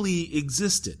really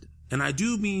existed. And I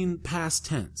do mean past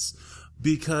tense,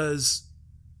 because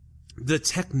the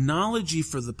technology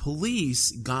for the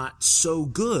police got so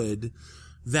good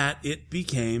that it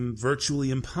became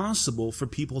virtually impossible for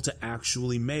people to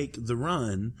actually make the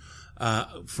run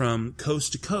from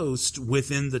coast to coast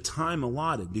within the time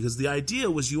allotted. Because the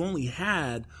idea was you only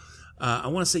had,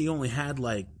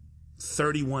 like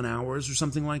 31 hours or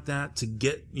something like that to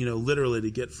get, literally to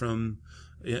get from,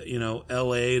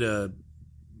 LA to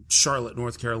Charlotte,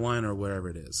 North Carolina, or wherever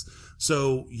it is.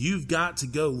 So you've got to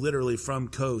go literally from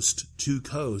coast to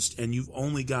coast, and you've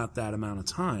only got that amount of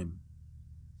time.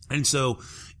 And so,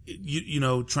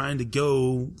 trying to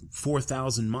go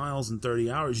 4,000 miles in 30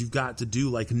 hours, you've got to do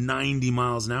like 90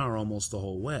 miles an hour almost the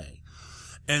whole way.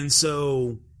 And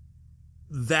so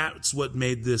that's what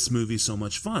made this movie so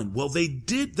much fun. Well,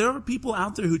 there are people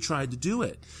out there who tried to do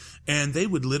it. And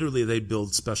they'd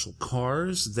build special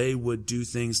cars. They would do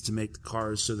things to make the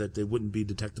cars so that they wouldn't be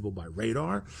detectable by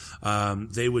radar.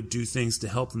 They would do things to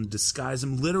help them disguise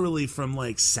them literally from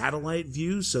like satellite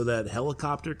view so that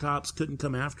helicopter cops couldn't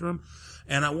come after them.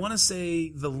 And I want to say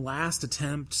the last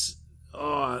attempt,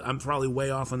 I'm probably way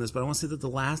off on this, but I want to say that the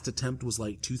last attempt was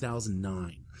like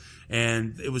 2009.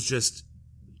 And it was just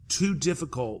too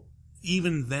difficult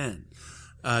even then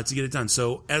to get it done.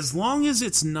 So as long as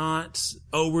it's not,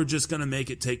 we're just going to make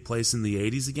it take place in the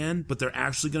 80s again, but they're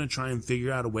actually going to try and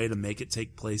figure out a way to make it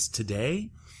take place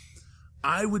today,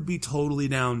 I would be totally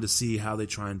down to see how they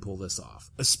try and pull this off.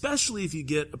 Especially if you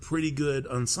get a pretty good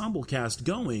ensemble cast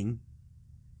going.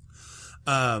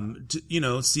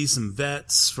 To, see some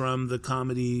vets from the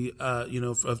comedy,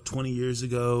 of 20 years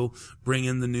ago, bring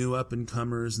in the new up and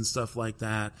comers and stuff like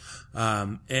that.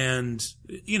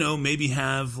 Maybe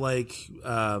have like,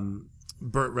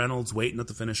 Burt Reynolds waiting at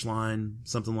the finish line,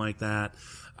 something like that.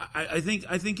 I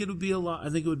think it would be a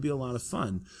lot of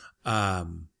fun.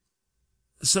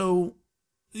 So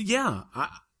yeah,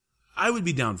 I would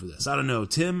be down for this. I don't know.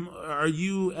 Tim, are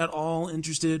you at all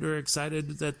interested or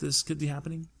excited that this could be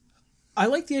happening? I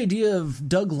like the idea of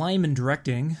Doug Liman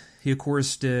directing. He, of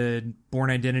course, did Bourne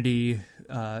Identity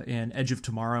and Edge of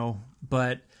Tomorrow.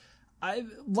 But I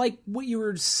like what you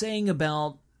were saying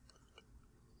about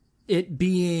it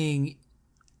being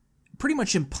pretty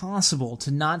much impossible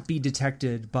to not be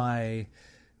detected by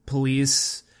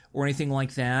police or anything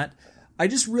like that. I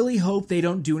just really hope they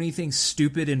don't do anything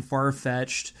stupid and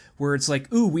far-fetched where it's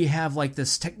like, ooh, we have like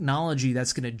this technology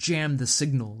that's going to jam the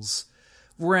signals.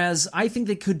 Whereas I think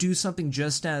they could do something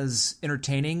just as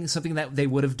entertaining, something that they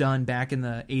would have done back in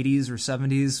the 80s or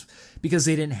 70s, because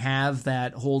they didn't have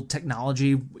that whole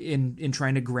technology in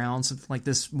trying to ground something like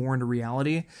this more into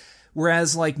reality.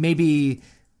 Whereas like maybe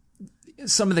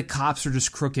some of the cops are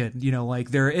just crooked, like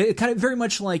they're kind of very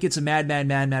much like it's a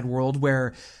mad world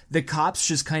where the cops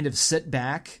just kind of sit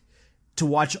back to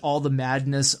watch all the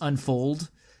madness unfold.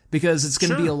 Because it's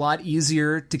going to be a lot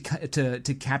easier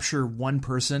to capture one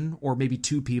person or maybe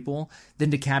two people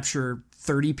than to capture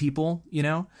 30 people,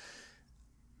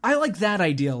 I like that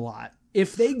idea a lot.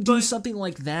 If they do something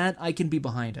like that, I can be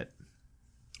behind it.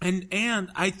 And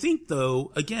I think,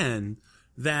 though, again,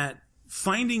 that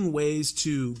finding ways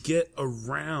to get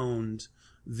around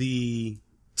the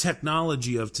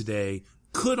technology of today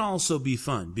could also be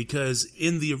fun, because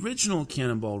in the original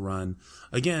Cannonball Run,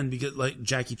 again, because like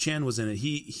Jackie Chan was in it,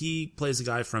 he plays a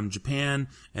guy from Japan,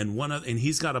 and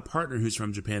he's got a partner who's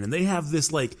from Japan, and they have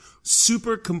this like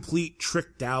super complete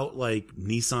tricked out like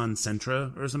Nissan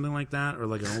Sentra or something like that, or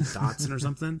like an old Datsun or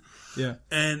something. Yeah.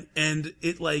 And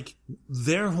it like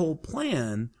their whole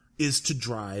plan is to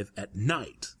drive at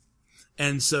night.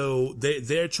 And so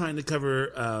they're trying to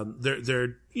cover,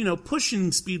 they're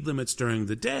pushing speed limits during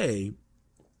the day.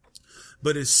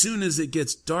 But as soon as it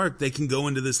gets dark, they can go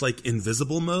into this like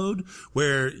invisible mode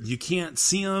where you can't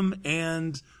see them,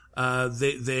 and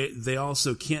they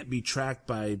also can't be tracked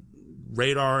by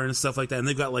radar and stuff like that. And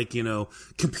they've got like,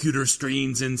 computer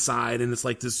screens inside, and it's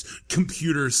like this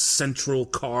computer central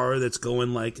car that's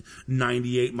going like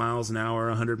 98 miles an hour,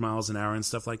 100 miles an hour and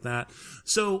stuff like that.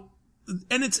 So,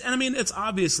 it's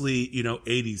obviously,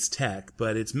 80s tech,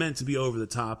 but it's meant to be over the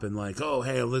top and like, oh,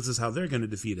 hey, this is how they're going to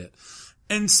defeat it.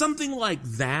 And something like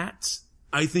that,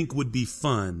 I think, would be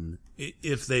fun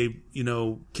if they,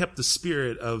 kept the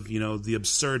spirit of, the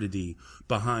absurdity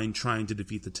behind trying to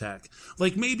defeat the tech.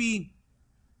 Like maybe,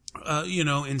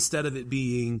 instead of it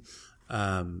being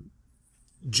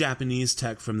Japanese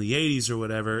tech from the 80s or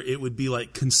whatever, it would be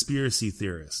like conspiracy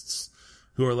theorists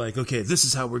who are like, okay, this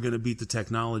is how we're going to beat the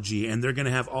technology, and they're going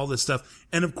to have all this stuff.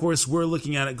 And of course, we're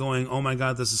looking at it going, oh my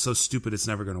God, this is so stupid, it's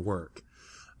never going to work.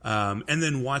 And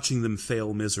then watching them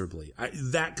fail miserably.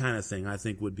 That kind of thing I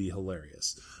think would be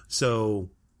hilarious. So,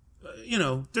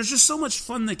 there's just so much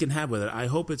fun they can have with it. I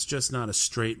hope it's just not a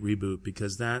straight reboot,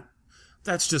 because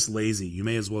that's just lazy. You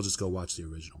may as well just go watch the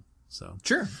original. So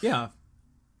sure, yeah.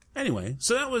 Anyway,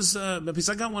 so that was a piece.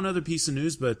 I got one other piece of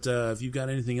news, but if you've got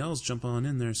anything else, jump on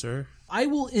in there, sir. I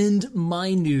will end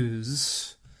my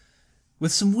news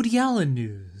with some Woody Allen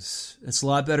news. It's a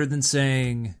lot better than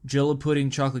saying Jell-O pudding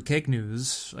chocolate cake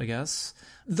news, I guess.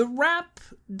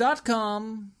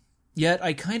 TheWrap.com, yet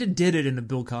I kind of did it in a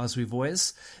Bill Cosby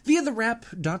voice. Via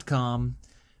TheWrap.com,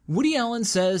 Woody Allen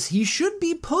says he should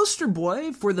be poster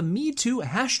boy for the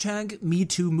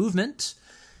 #MeToo movement.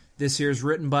 This here is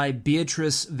written by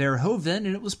Beatrice Verhoeven,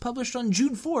 and it was published on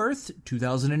June 4th,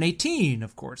 2018,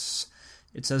 of course.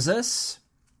 It says this: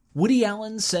 Woody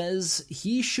Allen says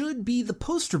he should be the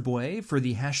poster boy for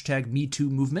the #MeToo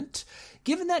movement.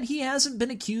 given that he hasn't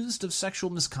been accused of sexual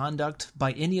misconduct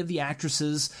by any of the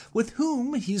actresses with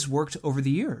whom he's worked over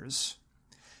the years.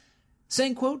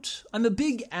 Saying, quote, "I'm a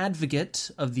big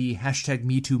advocate of the hashtag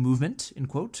MeToo movement," end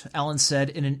quote, Allen said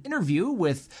in an interview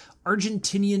with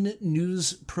Argentinian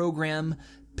news program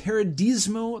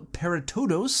Periodismo para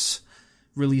Todos,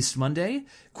 released Monday,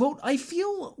 quote, "I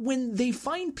feel when they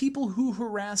find people who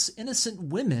harass innocent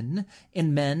women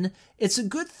and men, it's a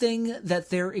good thing that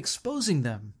they're exposing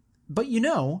them. But you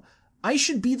know, I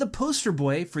should be the poster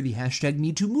boy for the hashtag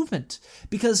MeToo movement,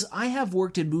 because I have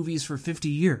worked in movies for 50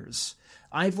 years.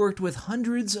 I've worked with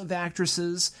hundreds of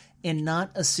actresses and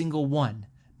not a single one,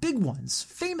 big ones,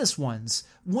 famous ones,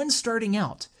 ones starting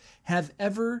out, have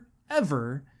ever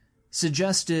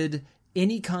suggested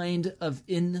any kind of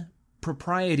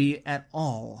impropriety at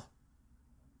all.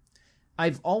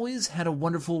 I've always had a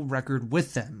wonderful record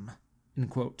with them," end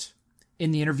quote. In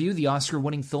the interview, the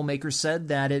Oscar-winning filmmaker said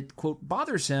that it, quote,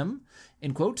 "bothers him,"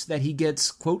 end quote, that he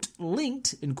gets, quote,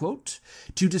 "linked," end quote,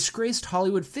 to disgraced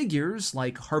Hollywood figures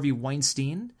like Harvey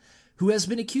Weinstein, who has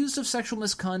been accused of sexual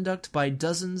misconduct by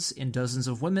dozens and dozens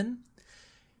of women.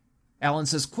 Allen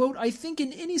says, quote, "I think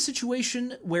in any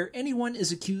situation where anyone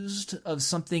is accused of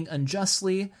something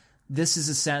unjustly, this is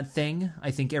a sad thing.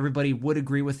 I think everybody would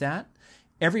agree with that.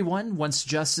 Everyone wants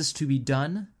justice to be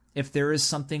done. If there is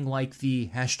something like the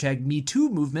hashtag MeToo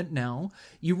movement now,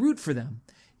 you root for them.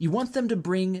 You want them to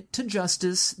bring to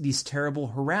justice these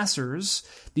terrible harassers,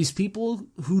 these people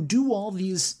who do all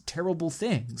these terrible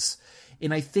things.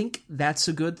 And I think that's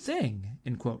a good thing,"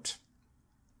 end quote.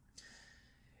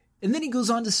 And then he goes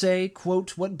on to say,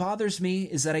 quote, "What bothers me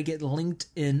is that I get linked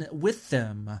in with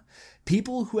them.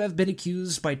 People who have been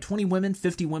accused by 20 women,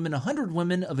 50 women, 100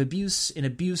 women of abuse and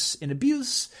abuse and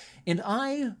abuse, and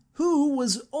I, who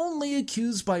was only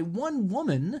accused by one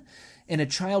woman in a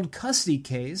child custody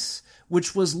case,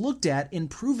 which was looked at and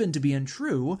proven to be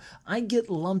untrue, I get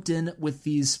lumped in with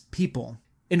these people,"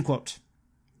 end quote.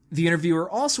 The interviewer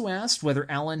also asked whether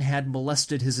Allen had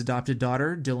molested his adopted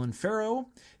daughter, Dylan Farrow,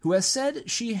 who has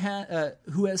said she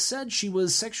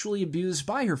was sexually abused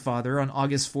by her father on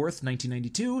August 4th,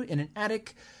 1992, in an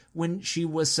attic when she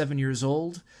was 7 years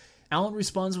old. Allen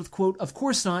responds with, quote, "Of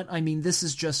course not. I mean, this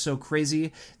is just so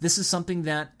crazy. This is something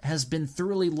that has been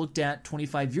thoroughly looked at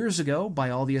 25 years ago by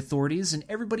all the authorities, and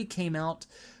everybody came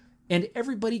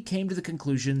to the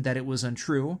conclusion that it was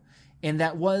untrue. And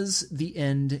that was the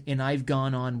end, and I've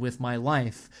gone on with my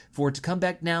life. For it to come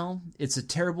back now, it's a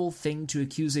terrible thing to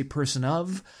accuse a person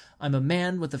of. I'm a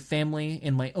man with a family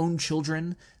and my own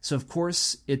children, so of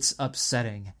course it's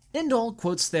upsetting." End all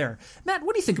quotes there. Matt,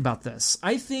 what do you think about this?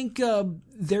 I think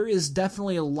there is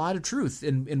definitely a lot of truth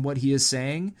in what he is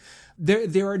saying.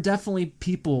 There are definitely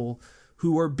people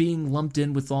who are being lumped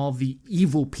in with all the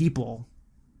evil people,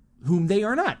 whom they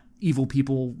are not evil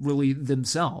people really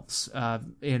themselves.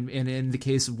 And in the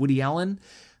case of Woody Allen,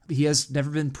 he has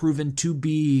never been proven to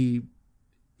be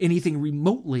anything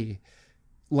remotely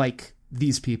like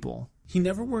these people. He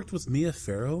never worked with Mia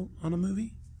Farrow on a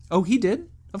movie? Oh, he did?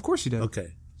 Of course he did.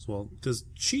 Okay. Well, because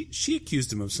she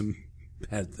accused him of some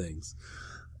bad things.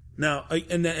 Now,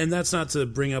 and that's not to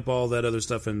bring up all that other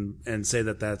stuff and say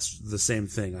that that's the same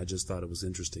thing. I just thought it was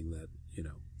interesting that, you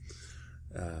know,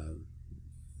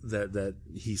 that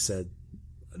he said,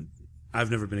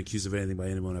 "I've never been accused of anything by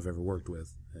anyone I've ever worked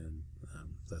with," and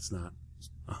that's not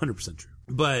 100% true.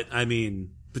 But I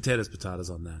mean, potatoes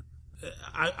on that.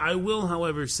 I will,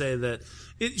 however, say that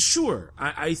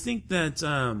I think that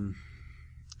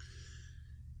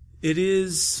it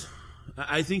is.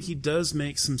 I think he does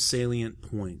make some salient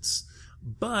points,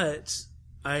 but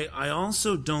I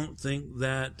also don't think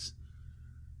that.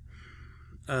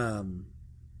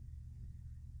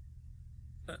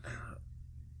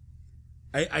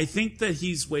 I think that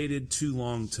he's waited too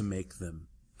long to make them.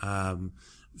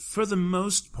 For the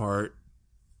most part,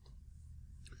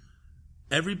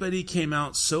 everybody came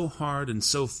out so hard and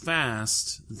so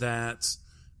fast that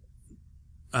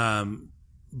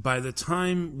by the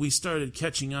time we started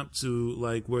catching up to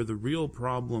like where the real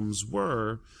problems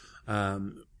were,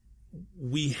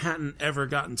 we hadn't ever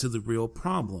gotten to the real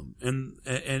problem,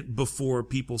 and before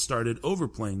people started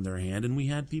overplaying their hand, and we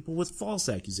had people with false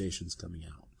accusations coming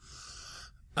out.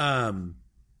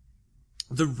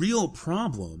 The real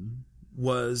problem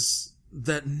was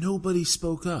that nobody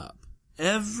spoke up.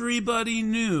 Everybody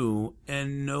knew,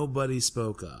 and nobody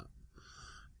spoke up.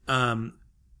 And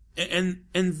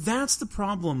that's the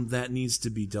problem that needs to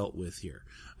be dealt with here.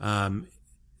 And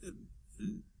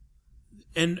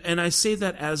I say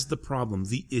that as the problem,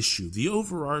 the issue, the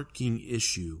overarching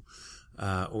issue,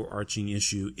 or arching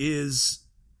issue is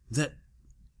that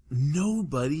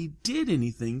nobody did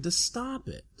anything to stop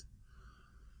it.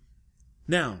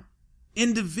 Now,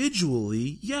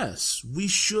 individually, yes, we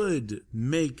should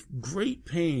make great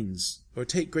pains or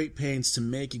take great pains to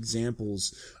make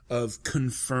examples of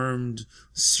confirmed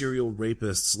serial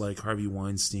rapists like Harvey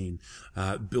Weinstein,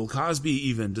 Bill Cosby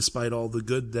even, despite all the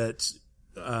good that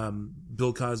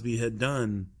Bill Cosby had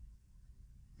done.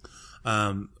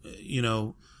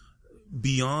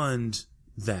 Beyond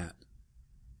that,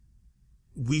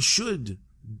 we should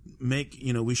make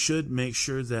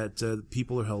sure that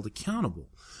people are held accountable.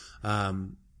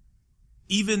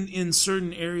 Even in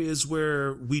certain areas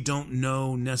where we don't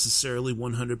know necessarily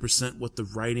 100% what the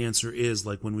right answer is,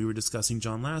 like when we were discussing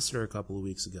John Lasseter a couple of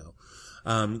weeks ago.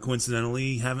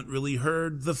 Coincidentally, haven't really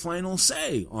heard the final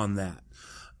say on that.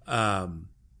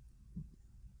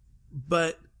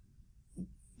 But,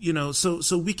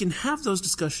 so we can have those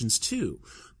discussions too.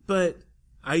 But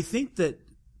I think that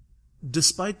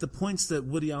despite the points that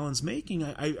Woody Allen's making,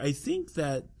 I think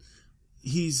that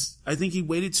I think he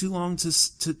waited too long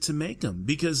to make them,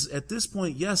 because at this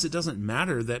point, yes, it doesn't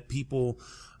matter that people,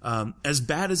 as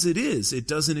bad as it is, it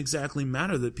doesn't exactly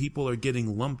matter that people are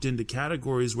getting lumped into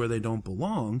categories where they don't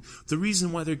belong. The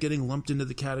reason why they're getting lumped into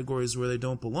the categories where they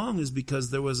don't belong is because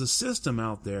there was a system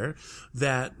out there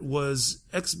that was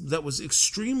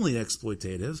extremely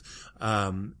exploitative.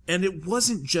 And it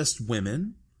wasn't just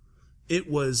women. It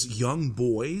was young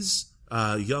boys,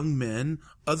 young men,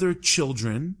 other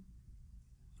children,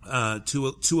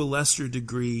 to a lesser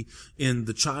degree in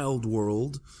the child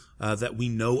world, that we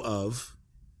know of,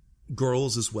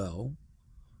 girls as well.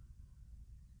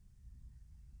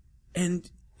 And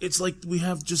it's like we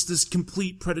have just this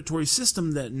complete predatory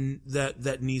system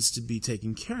that needs to be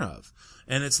taken care of.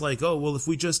 And it's like, oh, well, if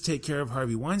we just take care of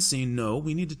Harvey Weinstein, no,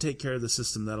 we need to take care of the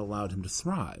system that allowed him to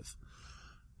thrive.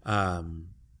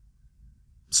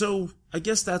 So I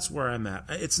guess that's where I'm at.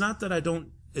 It's not that I don't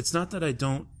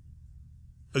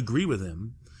agree with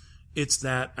him. It's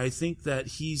that I think that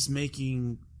he's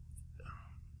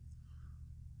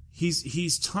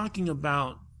talking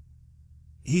about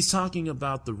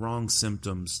the wrong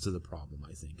symptoms to the problem,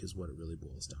 I think, is what it really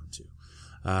boils down to.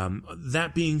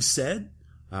 That being said,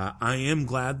 I am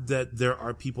glad that there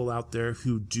are people out there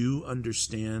who do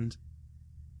understand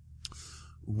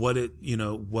what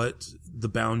the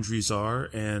boundaries are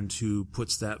and who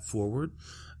puts that forward.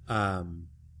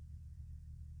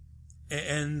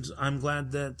 And I'm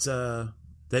glad that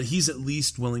he's at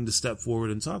least willing to step forward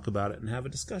and talk about it and have a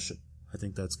discussion. I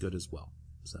think that's good as well.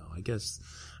 So I guess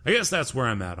that's where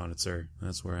I'm at on it, sir.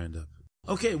 That's where I end up.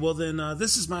 Okay, well then,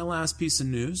 this is my last piece of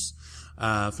news,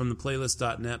 from the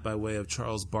playlist.net by way of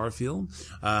Charles Barfield.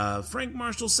 Frank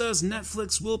Marshall says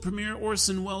Netflix will premiere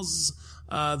Orson Welles'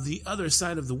 The Other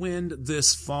Side of the Wind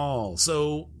this fall.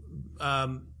 So,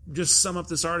 just sum up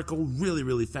this article really,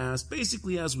 really fast.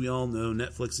 Basically, as we all know,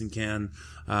 Netflix and Cannes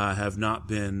have not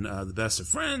been the best of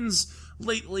friends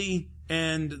lately,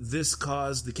 and this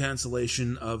caused the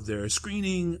cancellation of their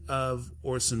screening of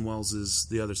Orson Welles'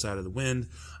 The Other Side of the Wind,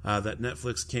 that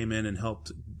Netflix came in and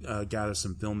helped gather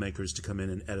some filmmakers to come in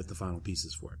and edit the final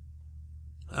pieces for it.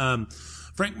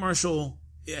 Frank Marshall,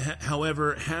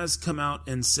 however, has come out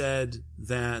and said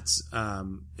that,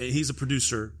 he's a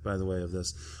producer, by the way, of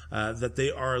this, that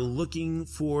they are looking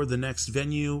for the next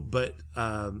venue, but,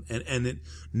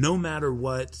 no matter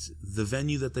what, the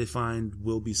venue that they find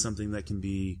will be something that can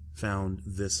be found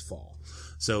this fall.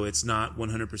 So it's not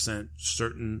 100%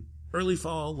 certain early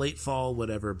fall, late fall,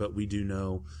 whatever, but we do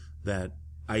know that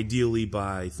ideally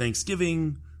by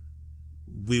Thanksgiving,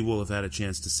 we will have had a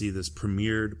chance to see this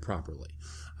premiered properly.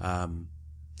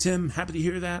 Tim, happy to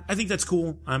hear that. I think that's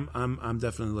cool. I'm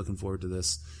definitely looking forward to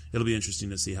this. It'll be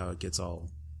interesting to see how it gets all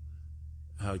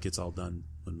done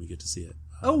when we get to see it.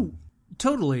 Oh,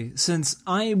 totally. Since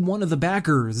I'm one of the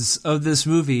backers of this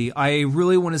movie, I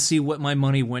really want to see what my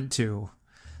money went to.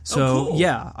 So cool.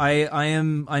 Yeah,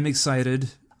 I'm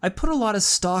excited. I put a lot of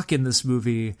stock in this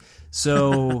movie,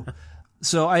 so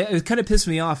it kind of pissed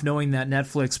me off knowing that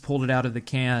Netflix pulled it out of the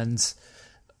Cannes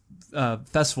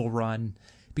festival run.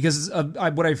 Because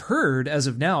what I've heard as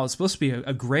of now, it's supposed to be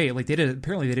a great, like they did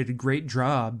a great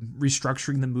job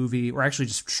restructuring the movie, or actually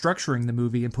just structuring the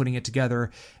movie and putting it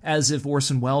together as if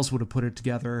Orson Welles would have put it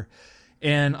together.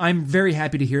 And I'm very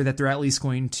happy to hear that they're at least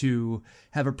going to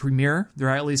have a premiere. They're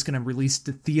at least going to release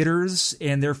to theaters,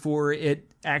 and therefore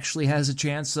it actually has a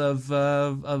chance of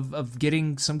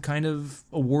getting some kind of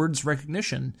awards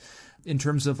recognition in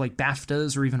terms of like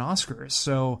BAFTAs or even Oscars.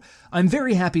 So I'm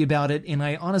very happy about it, and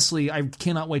I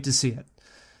cannot wait to see it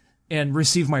and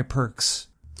receive my perks.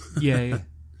 Yay.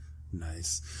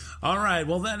 Nice. All right,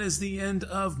 well, that is the end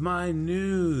of my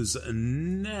news.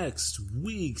 Next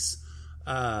week's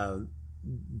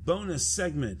bonus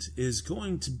segment is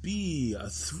going to be a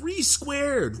 3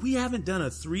 squared. We haven't done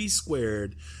a 3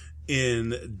 squared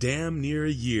in damn near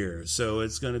a year, so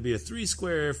it's going to be a 3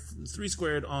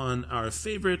 squared on our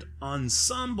favorite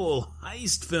ensemble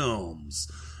heist films.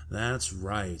 That's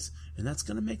right. And that's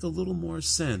going to make a little more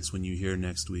sense when you hear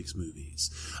next week's movies.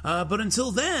 But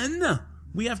until then,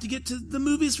 we have to get to the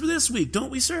movies for this week,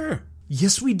 don't we, sir?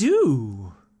 Yes, we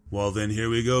do. Well, then here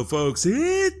we go, folks.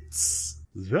 It's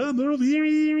the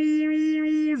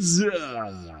movies.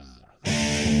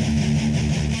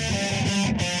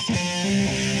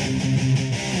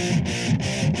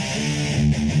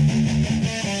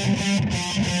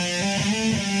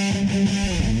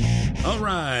 All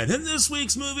right, and this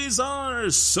week's movies are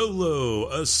Solo,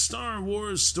 A Star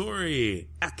Wars Story,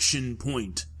 Action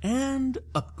Point, and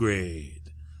Upgrade.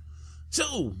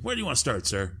 So, where do you want to start,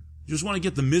 sir? You just want to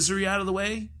get the misery out of the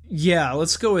way? Yeah,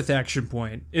 let's go with Action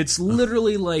Point. It's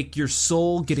literally like your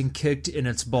soul getting kicked in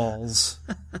its balls.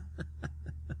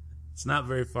 It's not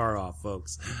very far off,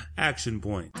 folks. Action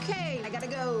Point. Okay, I gotta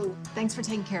go. Thanks for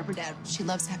taking care of her dad. She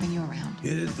loves having you around.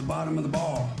 Hit it at the bottom of the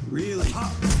ball. Really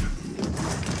hot.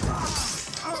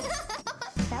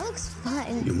 That looks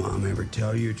fun. Your mom ever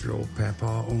tell you it's your old papa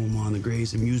home on the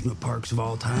greatest amusement parks of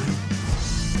all time?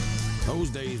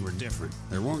 Those days were different.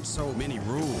 There weren't so many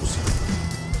rules.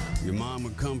 Your mom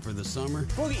would come for the summer.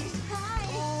 Boogie! Hi.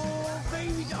 Oh,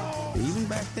 baby doll! Even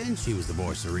back then, she was the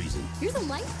voice of reason. You're the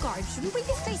lifeguard. Shouldn't we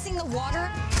be facing the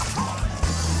water?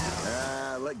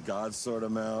 Let God sort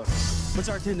them out. What's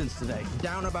our attendance today?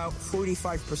 Down about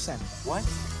 45%. What?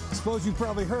 I suppose you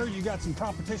probably heard you got some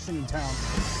competition in town.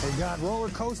 They got roller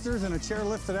coasters and a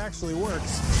chairlift that actually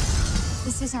works.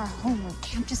 This is our home. We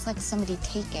can't just let somebody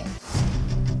take it.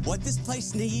 What this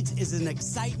place needs is an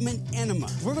excitement enema.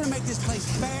 We're gonna make this place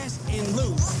fast and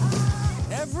loose.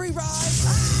 Every ride,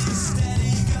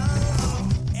 steady go.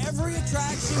 Every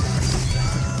attraction,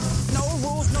 no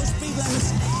rules, no speed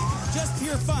limits, just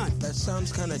pure fun. That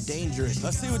sounds kind of dangerous.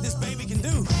 Let's see what this baby can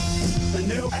do. The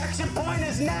new Action Point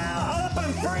is now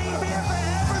open. Free beer for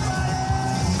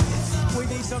everybody. We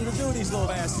need something to do with these little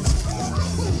bastards.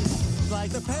 Like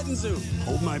the petting zoo.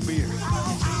 Hold my beer.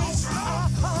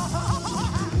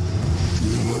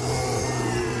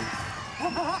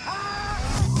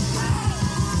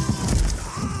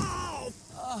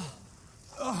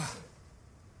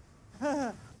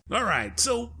 All right,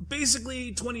 so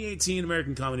basically 2018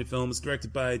 American comedy film is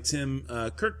directed by Tim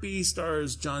Kirkby,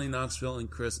 stars Johnny Knoxville and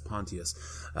Chris Pontius.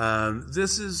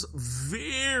 This is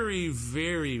very,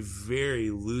 very, very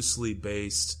loosely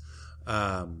based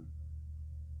on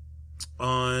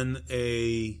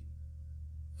a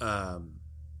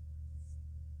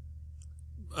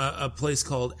place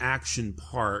called Action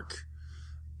Park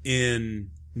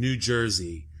in New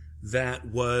Jersey that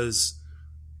was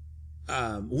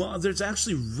well, there's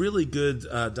actually really good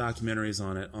documentaries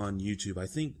on it on YouTube. I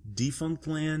think Defunct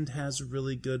Land has a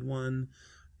really good one,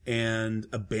 and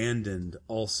Abandoned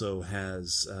also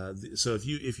has. So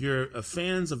if you're a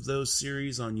fans of those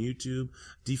series on YouTube,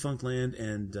 Defunct Land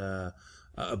and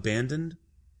Abandoned,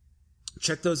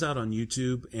 check those out on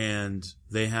YouTube, and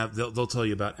they'll tell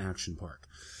you about Action Park.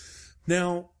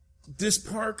 Now, this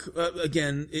park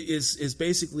again is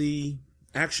basically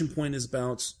Action Point is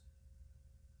about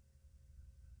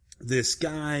this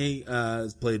guy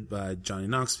is played by Johnny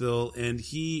Knoxville, and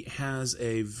he has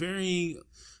a very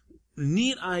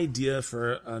neat idea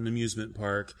for an amusement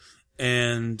park,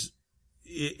 and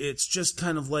it's just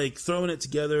kind of like throwing it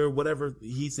together, whatever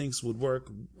he thinks would work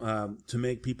to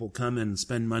make people come and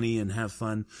spend money and have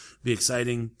fun, be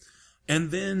exciting.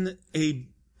 And then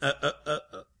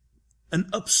an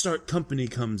upstart company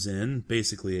comes in,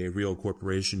 basically a real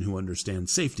corporation who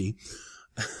understands safety,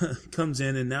 comes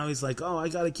in, and now he's like, oh, I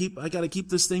gotta keep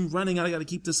this thing running, I gotta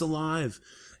keep this alive.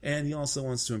 And he also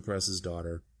wants to impress his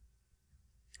daughter.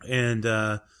 And,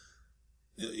 and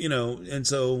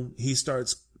so he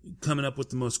starts coming up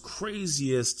with the most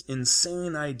craziest,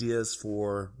 insane ideas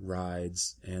for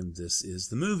rides, and this is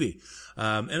the movie.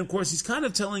 And of course, he's kind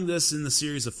of telling this in the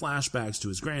series of flashbacks to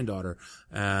his granddaughter.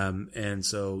 And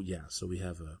so, yeah, so we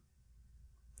have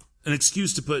an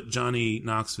excuse to put Johnny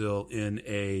Knoxville in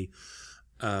a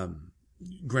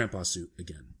grandpa suit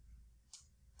again.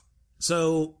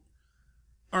 So,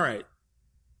 all right.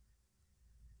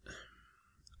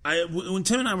 When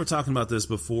Tim and I were talking about this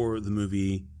before the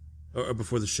movie, or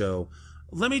before the show,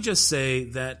 let me just say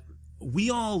that we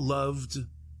all loved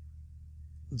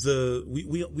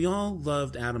we all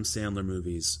loved Adam Sandler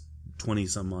movies 20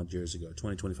 some odd years ago,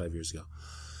 20, 25 years ago.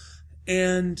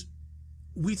 And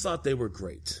we thought they were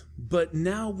great, but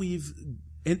now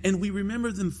and we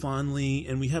remember them fondly,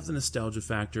 and we have the nostalgia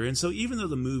factor. And so even though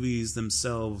the movies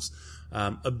themselves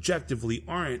objectively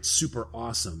aren't super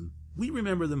awesome, we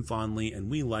remember them fondly, and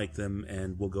we like them,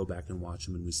 and we'll go back and watch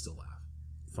them, and we still laugh.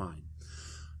 Fine.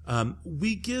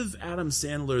 We give Adam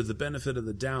Sandler the benefit of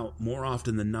the doubt more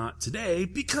often than not today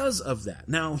because of that.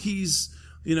 Now, he's,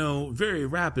 very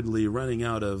rapidly running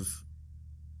out of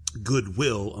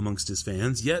goodwill amongst his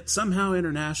fans, yet somehow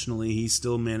internationally he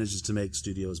still manages to make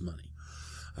studios money.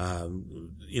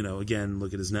 Again,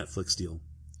 look at his Netflix deal.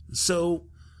 So,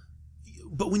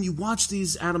 but when you watch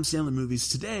these Adam Sandler movies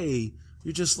today,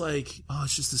 you're just like, oh,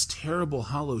 it's just this terrible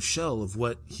hollow shell of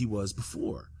what he was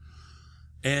before.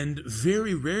 And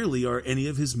very rarely are any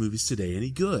of his movies today any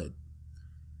good.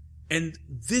 And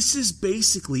this is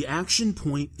basically, Action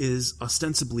Point is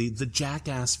ostensibly the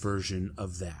Jackass version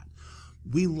of that.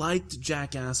 We liked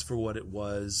Jackass for what it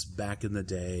was back in the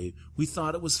day. We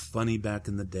thought it was funny back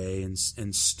in the day and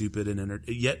stupid and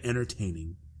yet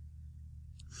entertaining.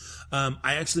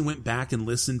 I actually went back and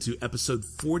listened to episode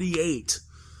 48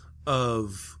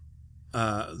 of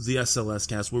the SLS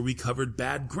cast, where we covered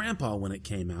Bad Grandpa when it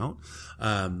came out.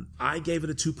 I gave it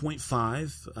a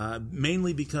 2.5,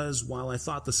 mainly because while I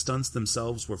thought the stunts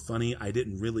themselves were funny, I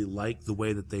didn't really like the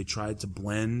way that they tried to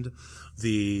blend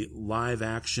the live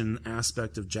action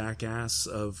aspect of Jackass,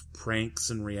 of pranks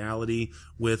and reality,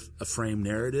 with a frame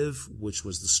narrative, which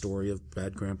was the story of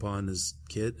Bad Grandpa and his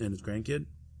kid and his grandkid.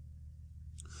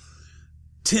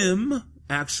 Tim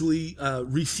actually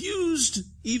refused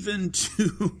even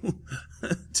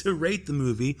to rate the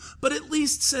movie, but at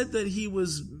least said that he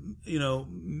was,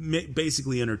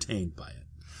 basically entertained by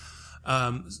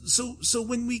it. So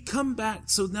when we come back,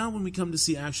 so now when we come to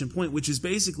see Action Point, which is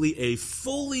basically a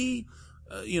fully,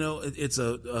 it's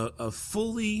a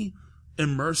fully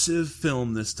immersive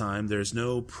film this time. There's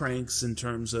no pranks in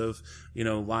terms of,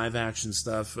 live action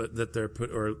stuff that they're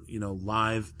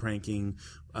live pranking,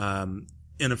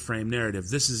 in a frame narrative.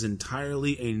 This is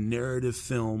entirely a narrative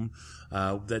film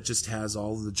that just has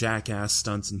all the Jackass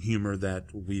stunts and humor that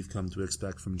we've come to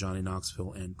expect from Johnny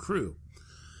Knoxville and crew.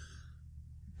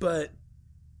 But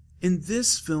in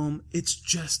this film,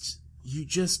 you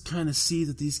just kind of see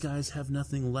that these guys have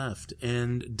nothing left.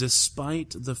 And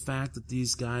despite the fact that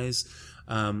these guys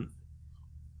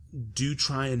do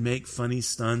try and make funny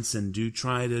stunts and do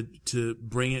try to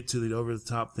bring it to the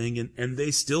over-the-top thing, and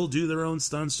they still do their own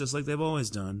stunts just like they've always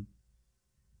done.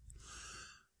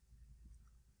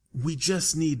 We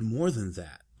just need more than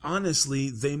that. Honestly,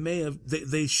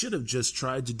 they should have just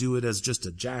tried to do it as just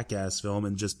a Jackass film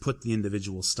and just put the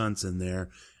individual stunts in there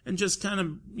and just kind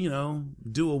of,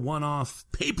 do a one-off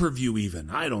pay-per-view even,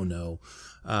 I don't know,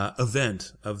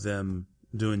 event of them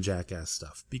doing Jackass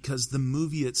stuff, because the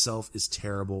movie itself is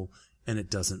terrible and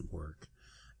it doesn't work.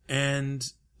 And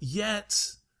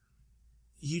yet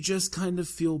you just kind of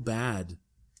feel bad,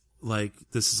 like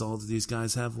this is all that these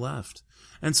guys have left.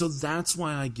 And so that's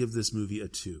why I give this movie a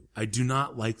 2. I do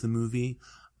not like the movie.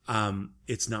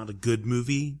 It's not a good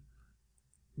movie,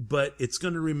 but it's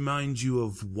going to remind you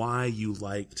of why you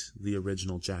liked the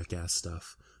original Jackass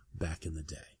stuff back in the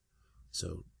day.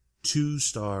 So 2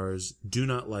 stars, do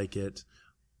not like it.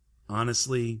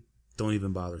 Honestly, don't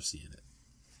even bother seeing it.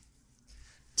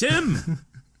 Tim,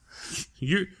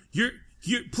 you're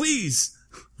please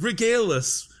regale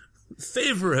us,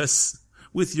 favor us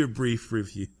with your brief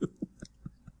review.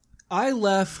 I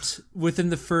left within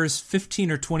the first 15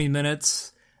 or 20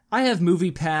 minutes. I have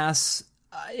Movie Pass.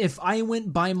 If I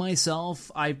went by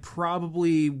myself, I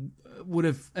probably would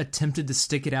have attempted to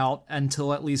stick it out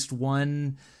until at least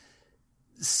one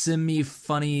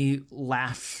semi-funny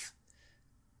laugh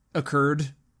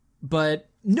occurred, but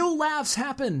no laughs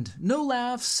happened. No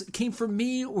laughs came from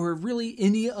me or really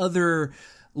any other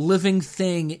living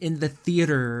thing in the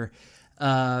theater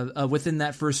within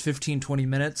that first 15-20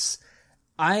 minutes.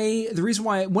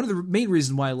 One of the main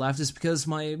reasons why I left is because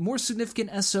my more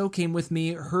significant SO came with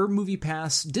me. Her Movie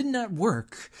Pass did not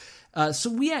work.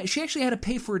 So she actually had to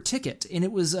pay for a ticket, and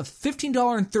it was a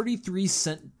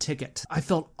 $15.33 ticket. I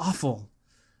felt awful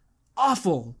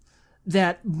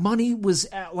that money was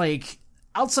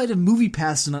outside of Movie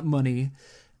Pass money,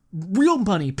 real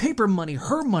money, paper money,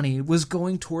 her money was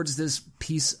going towards this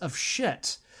piece of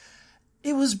shit.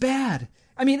 It was bad.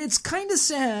 I mean, it's kind of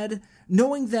sad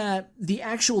knowing that the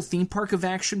actual theme park of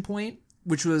Action Point,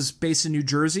 which was based in New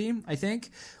Jersey, I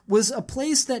think, was a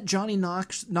place that Johnny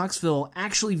Knoxville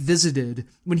actually visited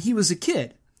when he was a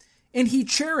kid. And he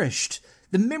cherished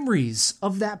the memories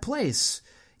of that place.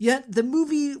 Yet the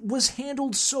movie was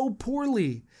handled so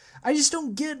poorly. I just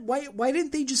don't get why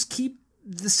didn't they just keep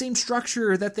the same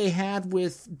structure that they had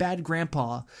with Bad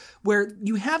Grandpa, where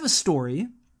you have a story,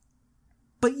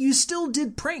 but you still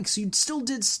did pranks, you still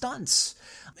did stunts.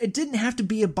 It didn't have to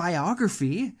be a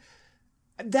biography.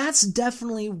 That's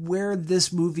definitely where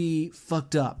this movie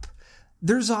fucked up.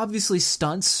 There's obviously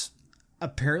stunts.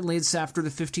 Apparently it's after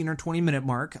the 15 or 20 minute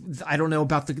mark. I don't know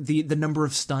about the number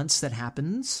of stunts that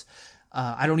happens.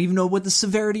 I don't even know what the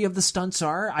severity of the stunts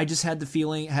are. I just had a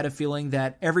feeling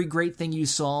that every great thing you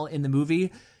saw in the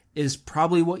movie is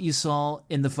probably what you saw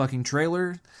in the fucking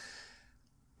trailer.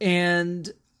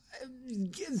 And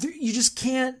you just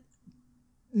can't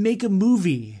make a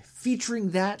movie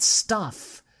featuring that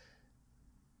stuff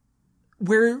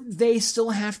where they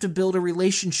still have to build a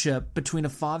relationship between a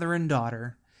father and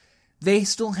daughter. They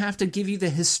still have to give you the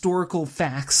historical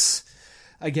facts,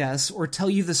 I guess, or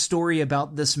tell you the story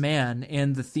about this man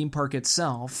and the theme park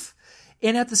itself.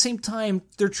 And at the same time,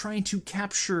 they're trying to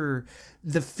capture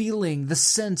the feeling, the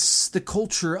sense, the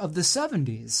culture of the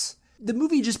 70s. The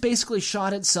movie just basically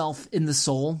shot itself in the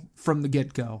soul from the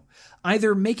get-go.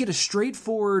 Either make it a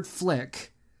straightforward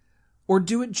flick, or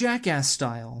do it Jackass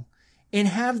style, and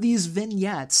have these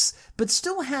vignettes, but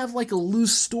still have like a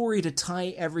loose story to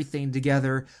tie everything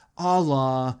together, a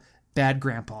la Bad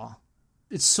Grandpa.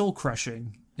 It's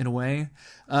soul-crushing, in a way.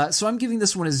 So I'm giving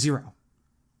this one a 0.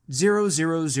 0,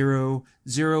 0, 0,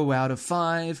 0 out of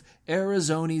 5.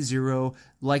 Arizona 0,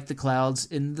 like the clouds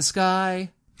in the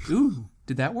sky. Ooh,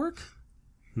 did that work?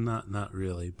 Not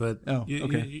really, but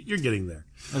okay. You're getting there.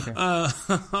 Okay.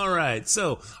 All right.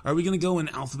 So, are we going to go in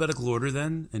alphabetical order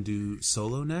then and do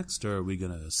Solo next, or are we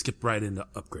going to skip right into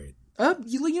Upgrade?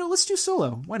 Let's do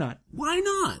Solo. Why not? Why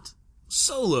not?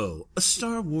 Solo, a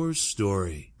Star Wars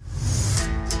story.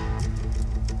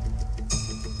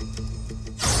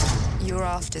 You're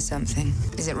after something.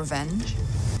 Is it revenge?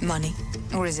 Money?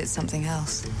 Or is it something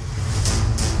else?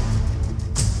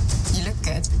 You look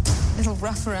good. A little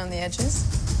rough around the edges,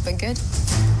 but good.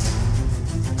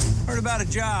 Heard about a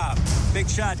job. Big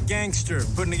shot gangster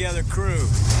putting together a crew.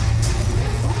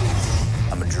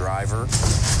 I'm a driver,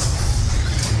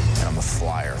 and I'm a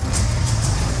flyer.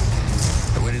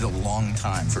 I waited a long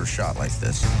time for a shot like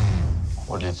this.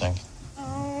 What do you think?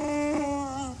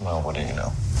 Well, what do you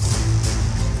know?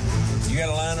 You got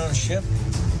a line on a ship?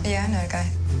 Yeah, I know a guy.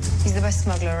 He's the best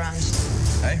smuggler around.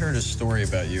 I heard a story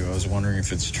about you. I was wondering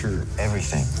if it's true.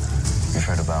 Everything you've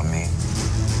heard about me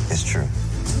is true.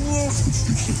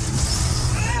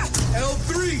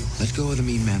 L3! Let go of the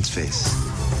mean man's face.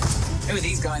 Who are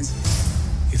these guys?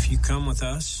 If you come with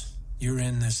us, you're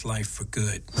in this life for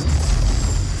good.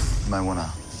 You might want to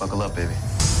buckle up, baby.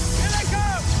 Here they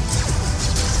come!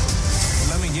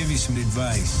 Let me give you some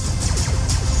advice.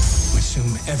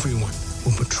 Assume everyone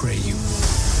will betray you,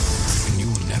 and you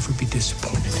will never be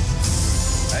disappointed.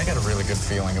 I got a really good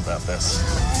feeling about this.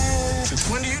 Since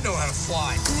when do you know how to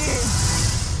fly?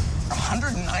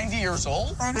 190 years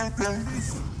old?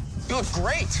 You look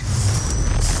great.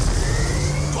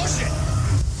 Push it!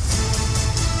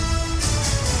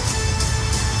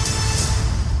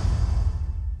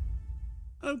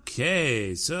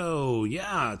 Okay, so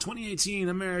 2018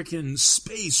 American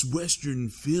space western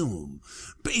film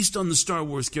based on the Star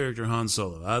Wars character Han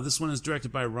Solo. This one is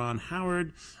directed by Ron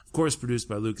Howard, of course produced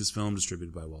by Lucasfilm,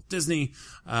 distributed by Walt Disney,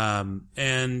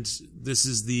 and this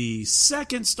is the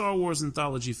second Star Wars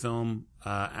anthology film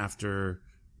after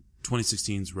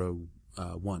 2016's Rogue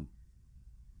One.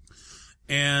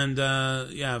 And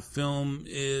film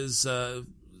is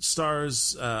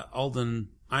stars Alden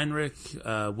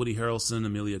Ehrenreich, Woody Harrelson,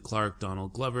 Emilia Clarke,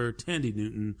 Donald Glover, Tandy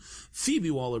Newton,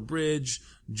 Phoebe Waller-Bridge,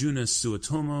 Juna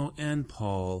Suotomo, and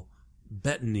Paul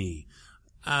Bettany.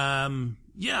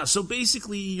 So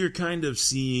basically you're kind of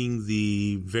seeing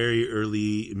the very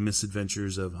early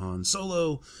misadventures of Han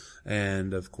Solo,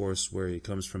 and of course where he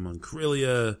comes from on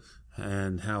Corellia,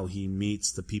 and how he meets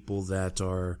the people that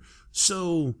are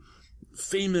so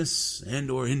famous and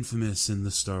or infamous in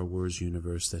the Star Wars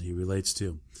universe that he relates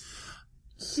to.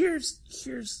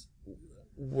 Here's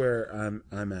where I'm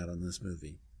at on this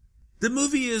movie. The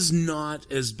movie is not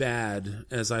as bad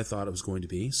as I thought it was going to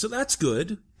be, so that's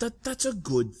good. That's a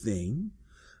good thing.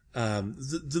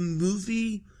 The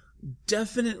movie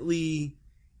definitely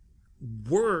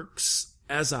works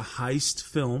as a heist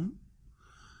film,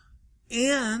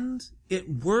 and it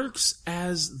works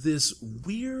as this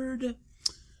weird,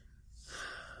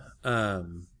 I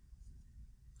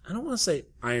don't want to say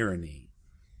irony.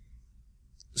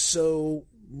 So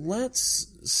let's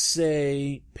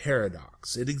say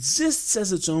paradox. It exists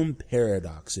as its own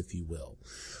paradox, if you will.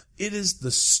 It is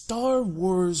the Star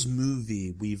Wars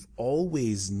movie we've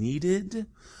always needed,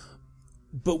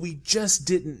 But we just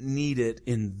didn't need it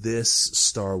in this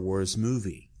Star Wars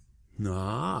movie.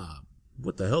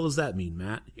 What the hell does that mean,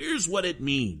 Matt? Here's what it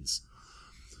means.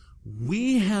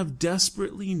 We have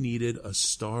desperately needed a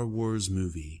Star Wars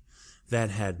movie that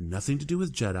had nothing to do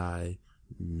with Jedi,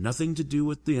 nothing to do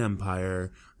with the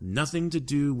Empire, nothing to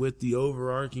do with the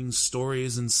overarching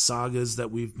stories and sagas that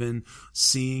we've been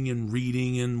seeing and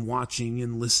reading and watching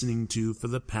and listening to for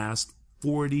the past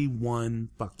 41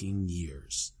 fucking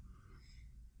years.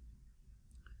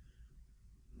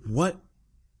 What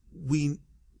we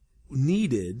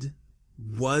needed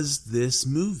was this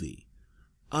movie.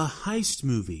 A heist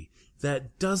movie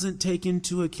that doesn't take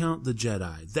into account the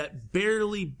Jedi, that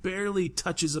barely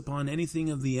touches upon anything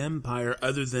of the Empire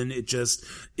other than it just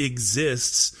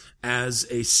exists as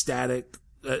the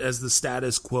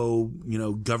status quo,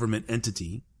 government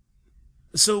entity.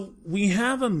 So we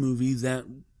have a movie that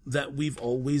we've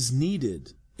always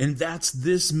needed. And that's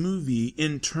this movie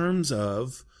in terms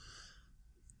of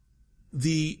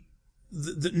the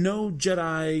no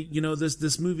Jedi,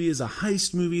 this movie is a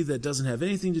heist movie that doesn't have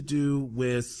anything to do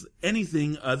with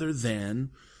anything other than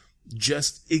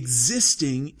just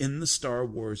existing in the Star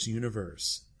Wars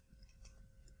universe.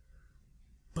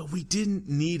 But we didn't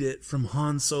need it from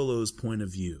Han Solo's point of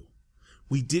view.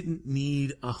 We didn't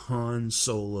need a Han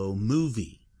Solo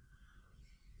movie.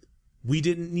 We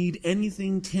didn't need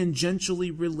anything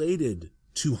tangentially related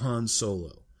to Han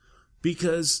Solo,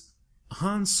 because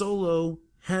Han Solo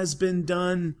has been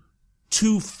done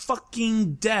to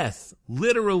fucking death.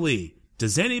 Literally.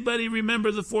 Does anybody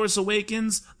remember The Force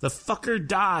Awakens? The fucker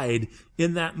died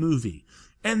in that movie.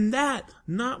 And that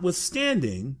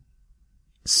notwithstanding,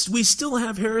 we still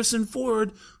have Harrison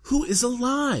Ford, who is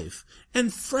alive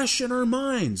and fresh in our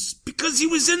minds because he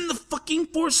was in the fucking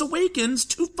Force Awakens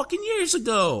 2 fucking years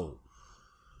ago.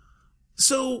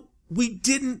 So we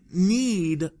didn't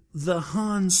need the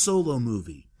Han Solo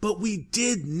movie. But we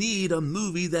did need a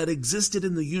movie that existed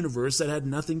in the universe that had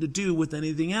nothing to do with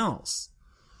anything else.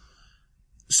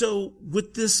 So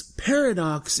with this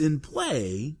paradox in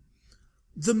play,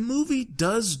 the movie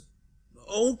does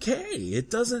okay.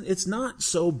 It's not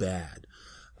so bad.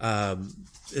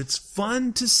 It's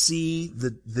fun to see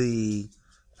the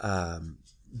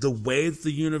way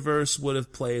the universe would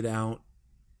have played out,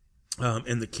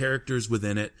 and the characters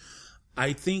within it.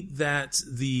 I think that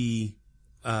the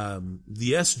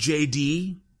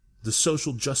SJD, the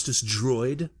social justice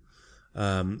droid,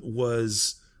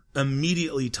 was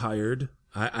immediately tired.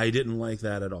 I didn't like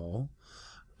that at all.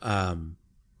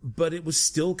 But it was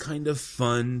still kind of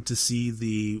fun to see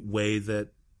the way that,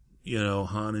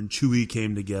 Han and Chewie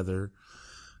came together.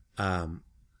 I'm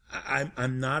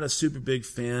not a super big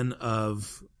fan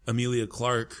of Emilia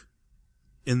Clarke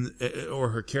or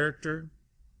her character.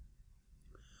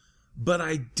 But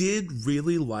I did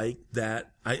really like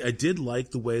that. I did like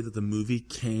the way that the movie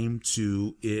came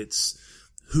to its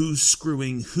who's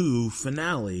screwing who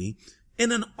finale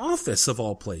in an office of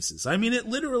all places. I mean, it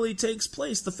literally takes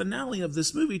place. The finale of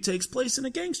this movie takes place in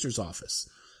a gangster's office.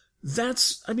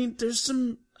 There's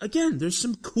some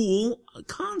cool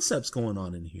concepts going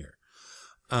on in here.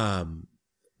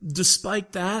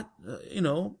 Despite that,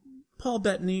 Paul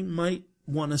Bettany might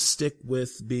want to stick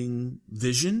with being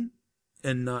Vision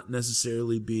and not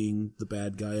necessarily being the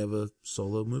bad guy of a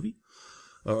Solo movie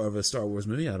or of a Star Wars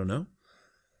movie. I don't know.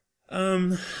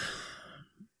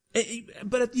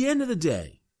 But at the end of the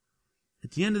day,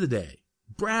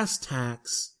 brass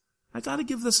tacks, I gotta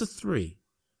give this a 3.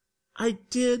 I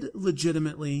did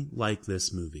legitimately like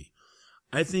this movie.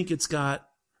 I think it's got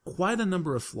quite a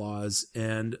number of flaws,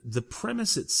 and the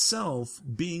premise itself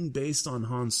being based on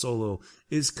Han Solo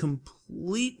is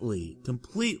completely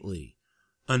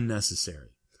unnecessary.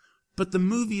 But the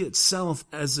movie itself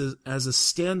as a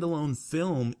standalone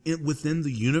film within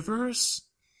the universe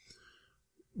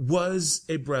was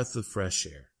a breath of fresh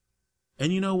air.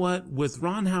 And you know what? With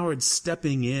Ron Howard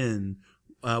stepping in,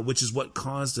 which is what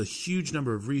caused a huge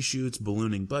number of reshoots,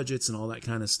 ballooning budgets, and all that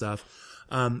kind of stuff,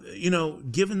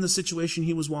 given the situation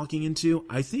he was walking into,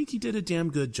 I think he did a damn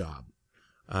good job.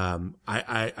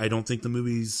 I don't think the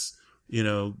movie's,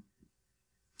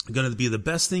 going to be the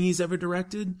best thing he's ever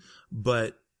directed,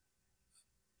 but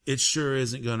it sure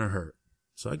isn't going to hurt.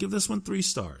 So I give this one 3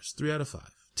 stars, 3 out of 5.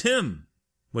 Tim,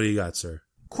 what do you got, sir?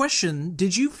 Question,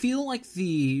 did you feel like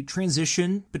the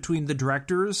transition between the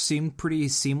directors seemed pretty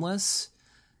seamless?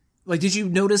 Like, did you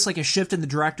notice like a shift in the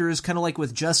directors, kind of like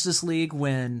with Justice League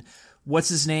when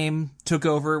what's-his-name took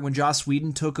over, when Joss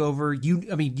Whedon took over?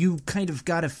 You kind of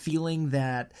got a feeling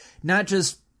that not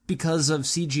just because of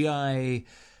CGI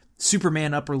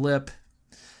Superman upper lip,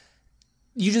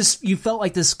 you felt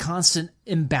like this constant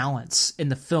imbalance in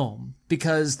the film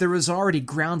because there was already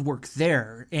groundwork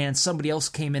there and somebody else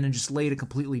came in and just laid a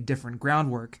completely different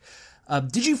groundwork.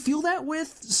 Did you feel that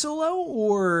with Solo,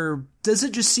 or did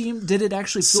it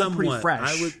actually feel Somewhat. pretty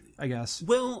fresh? I guess.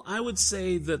 Well, I would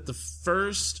say that the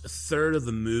first third of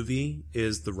the movie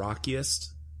is the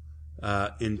rockiest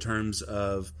in terms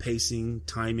of pacing,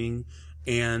 timing,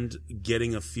 and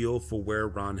getting a feel for where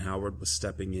Ron Howard was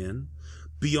stepping in.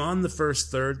 Beyond the first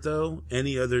third, though,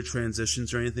 any other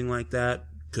transitions or anything like that,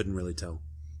 couldn't really tell.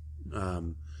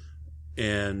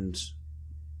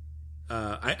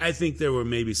 I think there were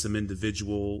maybe some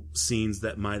individual scenes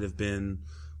that might have been,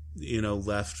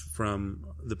 left from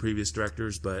the previous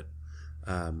directors, but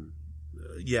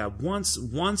once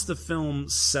the film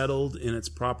settled in its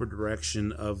proper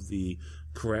direction of the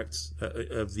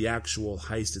of the actual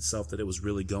heist itself that it was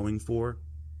really going for.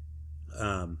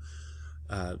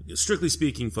 Strictly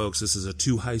speaking, folks, this is a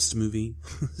 2 heist movie.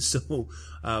 So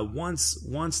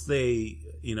once they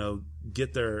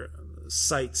get their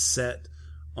sights set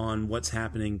on what's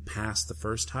happening past the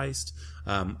first heist,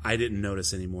 I didn't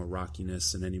notice any more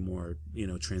rockiness and any more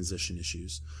transition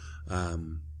issues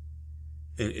in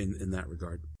that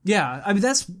regard. Yeah, I mean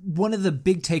that's one of the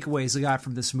big takeaways I got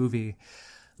from this movie.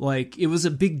 Like, it was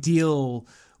a big deal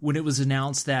when it was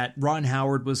announced that Ron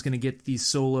Howard was going to get the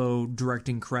Solo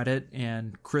directing credit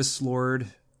and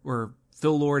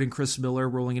Phil Lord and Chris Miller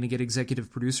were only going to get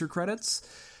executive producer credits.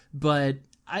 But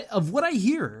of what I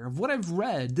hear, of what I've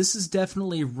read, this is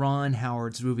definitely Ron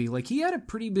Howard's movie. Like, he had a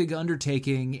pretty big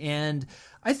undertaking, and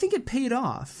I think it paid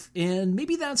off. And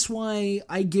maybe that's why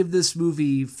I give this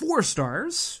movie 4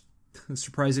 stars,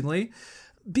 surprisingly,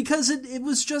 because it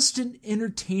was just an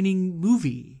entertaining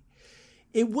movie.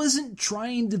 It wasn't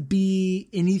trying to be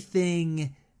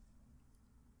anything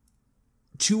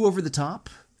too over the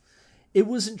top. It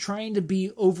wasn't trying to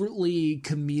be overtly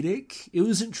comedic. It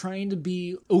wasn't trying to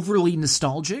be overly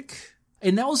nostalgic.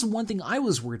 And that was one thing I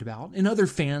was worried about. And other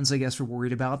fans, I guess, were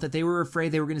worried about, that they were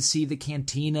afraid they were going to see the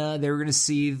cantina. They were going to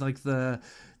see like the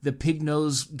pig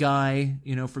nose guy,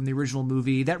 from the original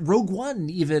movie. That Rogue One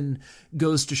even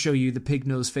goes to show you the pig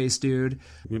nose face dude.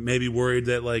 Maybe worried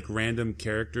that like random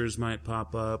characters might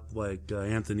pop up, like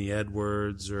Anthony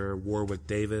Edwards or Warwick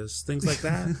Davis, things like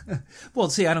that. Well,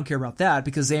 see, I don't care about that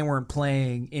because they weren't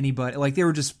playing anybody. Like, they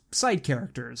were just side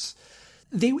characters.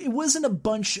 It wasn't a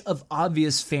bunch of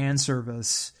obvious fan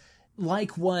service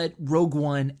like what Rogue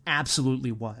One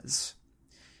absolutely was.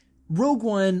 Rogue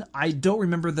One, I don't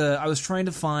remember I was trying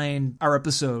to find our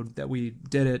episode that we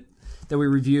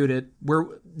reviewed it,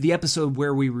 the episode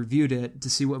where we reviewed it to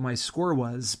see what my score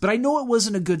was, but I know it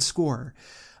wasn't a good score.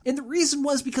 And the reason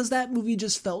was because that movie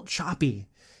just felt choppy.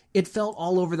 It felt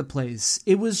all over the place.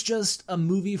 It was just a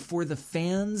movie for the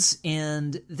fans,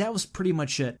 and that was pretty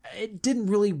much it. It didn't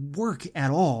really work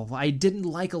at all. I didn't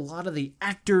like a lot of the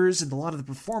actors and a lot of the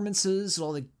performances.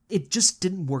 It just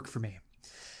didn't work for me.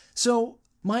 So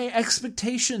my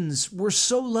expectations were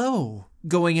so low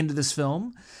going into this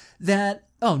film that,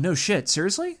 oh, no shit,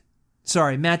 seriously?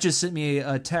 Sorry, Matt just sent me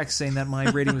a text saying that my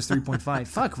rating was 3.5.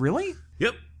 Fuck, really?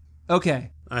 Yep.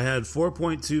 Okay. I had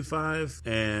 4.25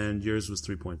 and yours was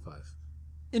 3.5.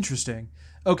 Interesting.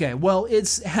 Okay, well,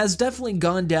 it has definitely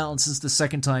gone down since the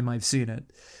second time I've seen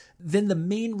it. Then the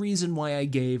main reason why I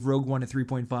gave Rogue One a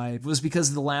 3.5 was because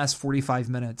of the last 45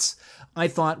 minutes I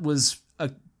thought was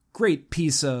a great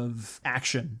piece of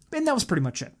action. And that was pretty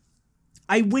much it.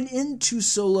 I went into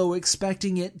Solo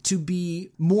expecting it to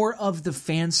be more of the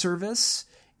fan service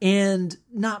and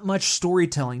not much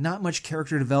storytelling, not much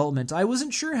character development. I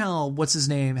wasn't sure how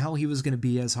he was going to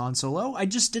be as Han Solo. I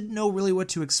just didn't know really what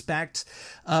to expect.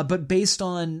 But based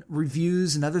on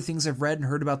reviews and other things I've read and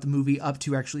heard about the movie up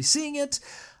to actually seeing it,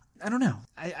 I don't know.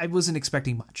 I wasn't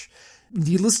expecting much.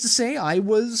 Needless to say, I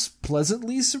was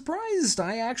pleasantly surprised.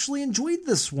 I actually enjoyed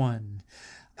this one.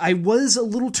 I was a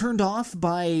little turned off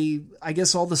by, I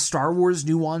guess, all the Star Wars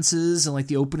nuances and like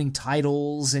the opening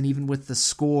titles and even with the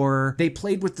score. They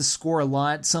played with the score a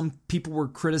lot. Some people were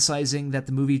criticizing that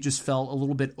the movie just felt a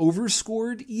little bit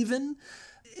overscored even.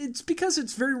 It's because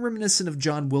it's very reminiscent of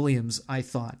John Williams, I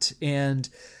thought. And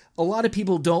a lot of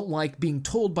people don't like being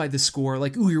told by the score,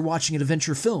 like, ooh, you're watching an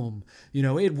adventure film.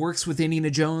 It works with Indiana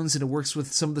Jones and it works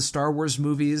with some of the Star Wars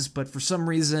movies, but for some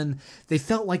reason, they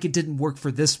felt like it didn't work for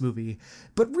this movie.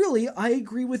 But really, I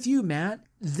agree with you, Matt.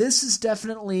 This is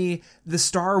definitely the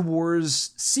Star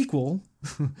Wars sequel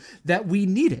that we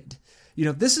needed.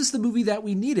 This is the movie that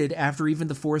we needed after even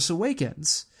The Force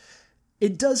Awakens.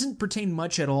 It doesn't pertain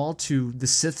much at all to the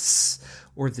Siths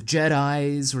or the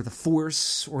Jedis or the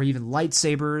Force or even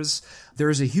lightsabers.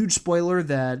 There's a huge spoiler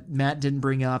that Matt didn't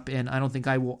bring up, and I don't think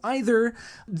I will either.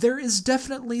 There is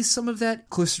definitely some of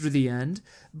that closer to the end,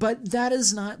 but that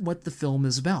is not what the film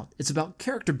is about. It's about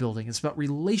character building. It's about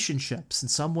relationships. In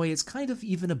some way, it's kind of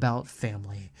even about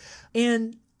family.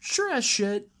 And sure as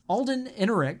shit, Alden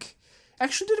Ehrenreich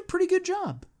actually did a pretty good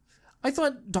job. I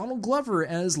thought Donald Glover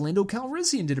as Lando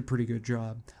Calrissian did a pretty good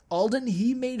job. Alden,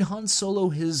 he made Han Solo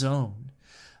his own.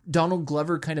 Donald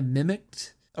Glover kind of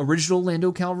mimicked original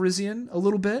Lando Calrissian a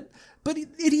little bit, but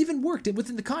it even worked.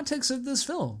 Within the context of this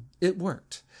film, it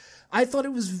worked. I thought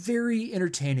it was very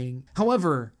entertaining.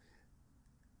 However,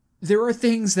 there are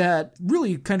things that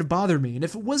really kind of bother me, and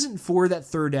if it wasn't for that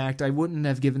third act, I wouldn't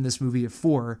have given this movie a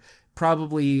 4,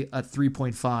 probably a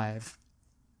 3.5.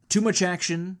 Too much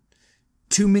action,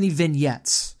 too many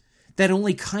vignettes that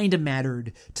only kind of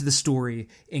mattered to the story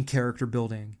and character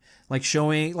building. Like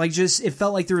showing, like just, it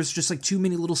felt like there was just like too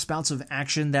many little spouts of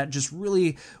action that just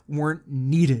really weren't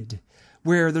needed.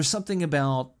 Where there's something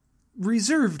about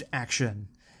reserved action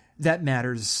that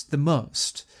matters the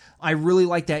most. I really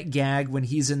like that gag when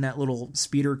he's in that little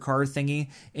speeder car thingy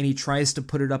and he tries to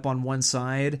put it up on one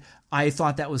side. I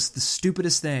thought that was the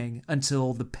stupidest thing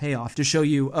until the payoff to show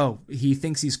you, oh, he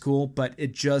thinks he's cool, but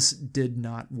it just did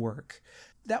not work.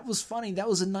 That was funny. That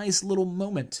was a nice little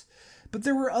moment. But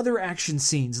there were other action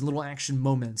scenes and little action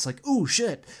moments like, oh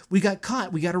shit, we got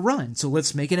caught, we got to run. So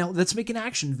let's make an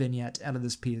action vignette out of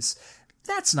this piece.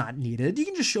 That's not needed. You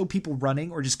can just show people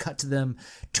running or just cut to them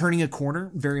turning a corner,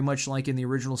 very much like in the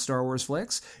original Star Wars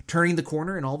flicks, turning the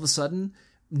corner and all of a sudden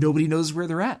nobody knows where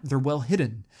they're at. They're well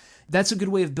hidden. That's a good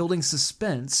way of building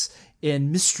suspense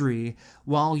and mystery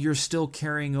while you're still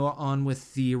carrying on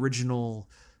with the original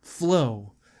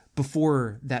flow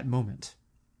before that moment.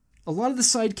 A lot of the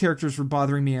side characters were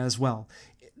bothering me as well.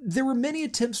 There were many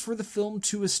attempts for the film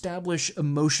to establish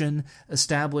emotion,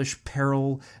 establish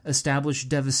peril, establish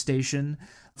devastation.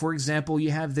 For example, you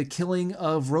have the killing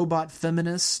of robot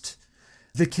feminist,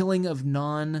 the killing of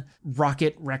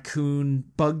non-rocket raccoon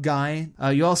bug guy.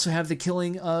 You also have the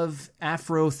killing of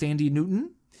Afro Thandie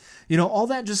Newton. You know, all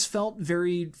that just felt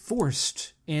very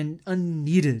forced and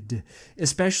unneeded,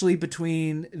 especially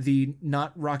between the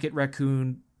not rocket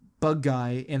raccoon bug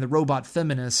guy and the robot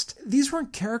feminist. These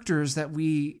weren't characters that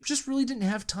we just really didn't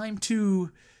have time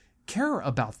to care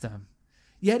about them.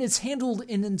 Yet it's handled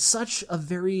in such a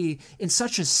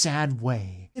sad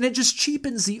way. And it just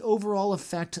cheapens the overall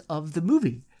effect of the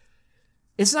movie.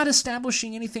 It's not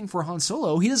establishing anything for Han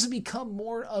Solo. He doesn't become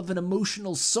more of an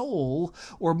emotional soul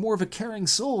or more of a caring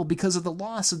soul because of the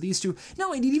loss of these two.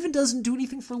 No, and it even doesn't do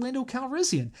anything for Lando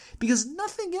Calrissian because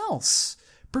nothing else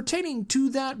pertaining to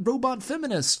that robot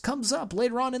feminist comes up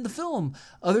later on in the film,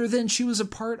 other than she was a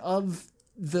part of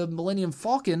the Millennium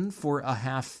Falcon for a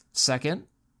half second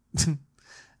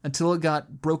until it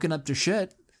got broken up to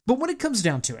shit. But when it comes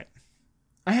down to it,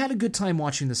 I had a good time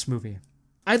watching this movie.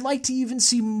 I'd like to even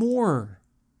see more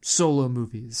Solo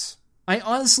movies. I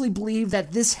honestly believe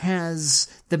that this has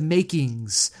the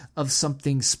makings of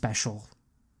something special.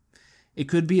 It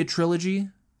could be a trilogy.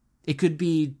 It could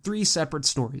be 3 separate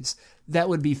stories. That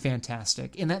would be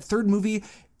fantastic. And that third movie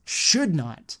should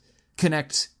not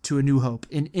connect to A New Hope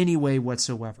in any way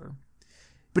whatsoever.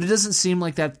 But it doesn't seem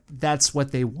like that's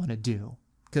what they want to do,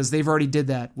 because they've already did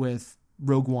that with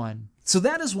Rogue One. So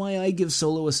that is why I give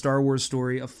Solo: A Star Wars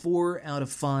Story a 4 out of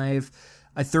 5.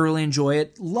 I thoroughly enjoy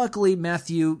it. Luckily,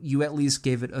 Matthew, you at least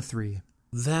gave it a 3.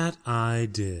 That I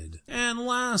did. And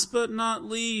last but not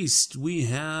least, we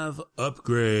have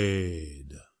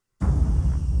Upgrade.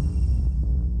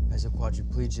 As a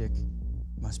quadriplegic,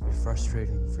 it must be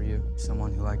frustrating for you,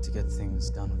 someone who liked to get things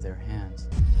done with their hands.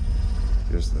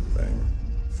 Here's the thing.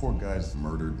 4 guys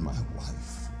murdered my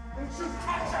wife.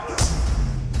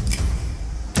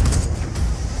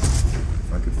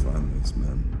 If I could find these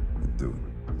men, I'd do it.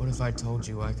 What if I told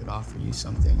you I could offer you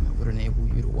something that would enable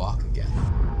you to walk again?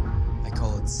 I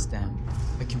call it STEM,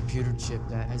 a computer chip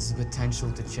that has the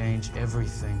potential to change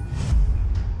everything.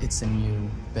 It's a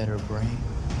new, better brain.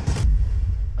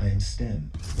 I am STEM,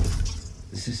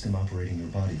 the system operating your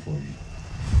body for you.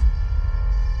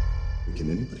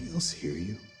 Can anybody else hear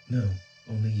you? No,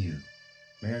 only you.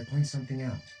 May I point something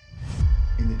out?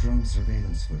 In the drone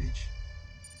surveillance footage,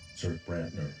 Sir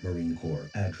Brantner, Marine Corps,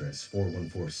 address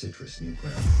 414 Citrus, New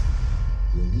Ground.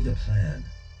 We'll need a plan.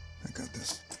 I got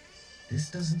this.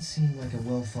 This doesn't seem like a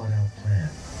well-thought-out plan.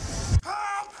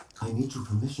 Help! I need your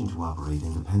permission to operate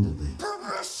independently.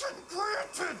 Permission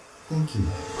granted! Thank you.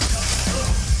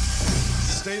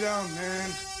 Stay down, man.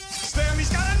 Sam,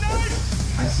 he's got a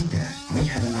knife! I see that. We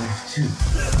have had a knife too.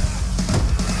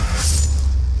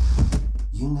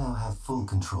 You now have full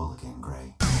control again,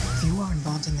 Gray. If you are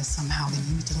involved in this somehow, then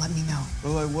you need to let me know.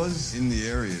 Well, I was in the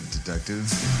area, Detective.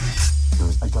 There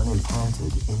was a gun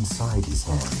implanted inside his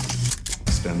hand.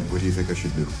 Stem, what do you think I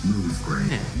should do? Move,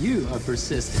 Gray. You are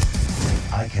persistent.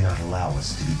 I cannot allow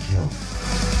us to be killed.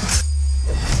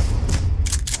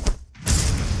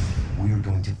 We are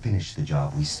going to finish the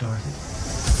job we started.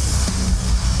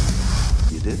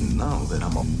 You didn't know that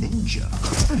I'm a ninja.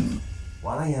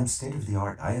 While I am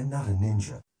state-of-the-art, I am not a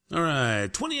ninja. All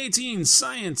right, 2018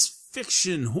 science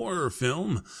fiction horror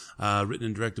film, written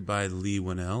and directed by Leigh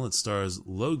Whannell. It stars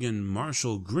Logan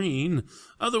Marshall Green,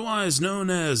 otherwise known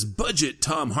as Budget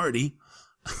Tom Hardy,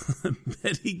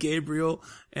 Betty Gabriel,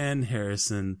 and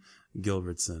Harrison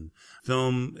Gilbertson.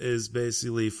 Film is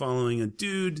basically following a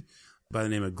dude by the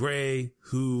name of Gray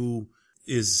who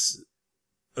is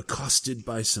accosted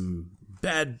by some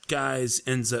bad guys,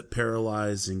 ends up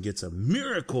paralyzed, and gets a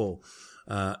miracle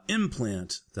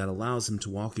implant that allows him to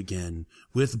walk again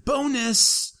with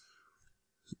bonus,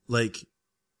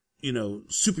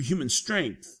 superhuman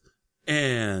strength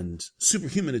and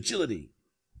superhuman agility.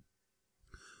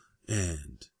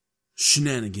 And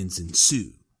shenanigans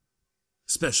ensue,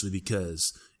 especially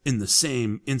because in the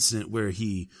same incident where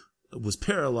he was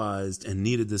paralyzed and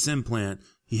needed this implant,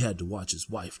 he had to watch his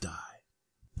wife die.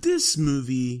 This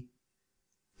movie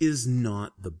is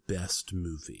not the best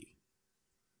movie.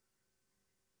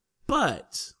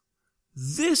 But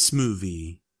this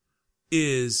movie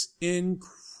is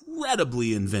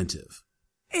incredibly inventive.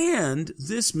 And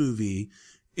this movie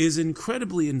is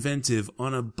incredibly inventive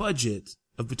on a budget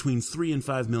of between $3 and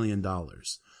 $5 million.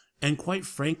 And quite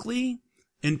frankly,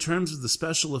 in terms of the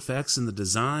special effects and the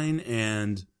design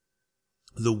and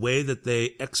the way that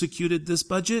they executed this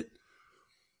budget,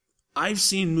 I've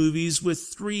seen movies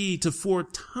with 3 to 4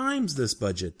 times this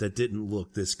budget that didn't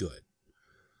look this good.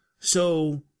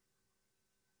 So,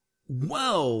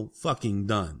 well fucking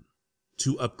done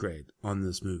to upgrade on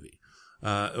this movie.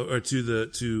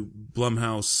 To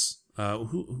Blumhouse,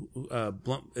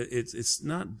 it's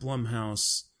not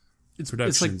Blumhouse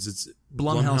Productions. It's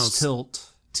Blumhouse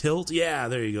Tilt. Tilt? Yeah,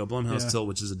 there you go. Blumhouse Tilt,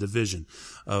 which is a division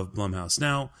of Blumhouse.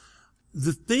 Now,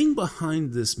 the thing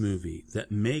behind this movie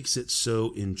that makes it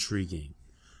so intriguing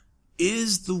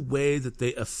is the way that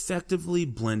they effectively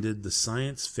blended the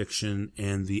science fiction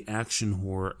and the action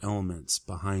horror elements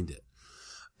behind it.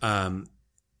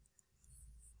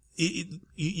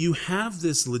 You have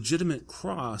this legitimate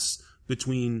cross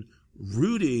between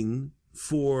rooting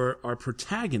for our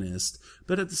protagonist,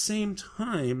 but at the same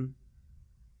time,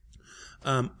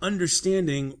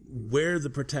 understanding where the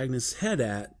protagonist's head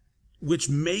at, which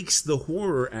makes the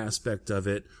horror aspect of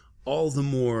it all the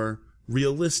more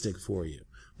realistic for you,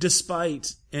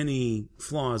 despite any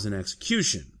flaws in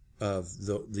execution of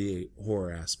the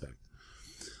horror aspect.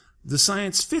 The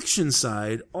science fiction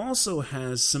side also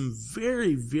has some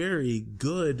very, very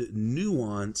good,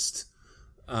 nuanced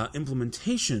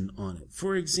implementation on it.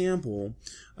 For example,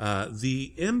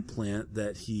 the implant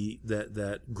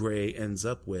that Gray ends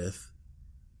up with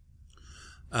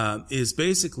is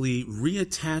basically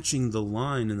reattaching the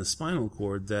line in the spinal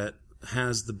cord that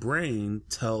has the brain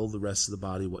tell the rest of the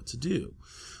body what to do.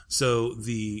 So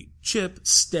the chip,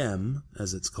 STEM,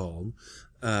 as it's called,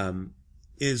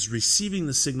 is receiving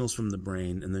the signals from the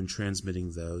brain and then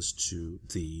transmitting those to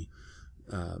the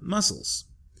muscles.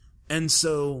 And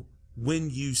so when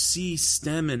you see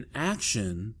STEM in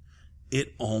action,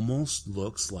 it almost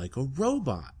looks like a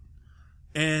robot.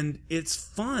 And it's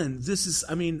fun.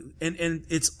 And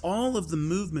it's all of the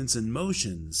movements and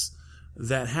motions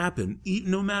that happen,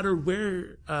 no matter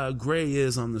where Gray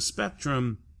is on the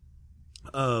spectrum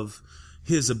of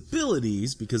his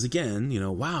abilities, because again,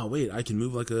 wow, wait, I can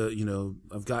move like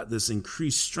I've got this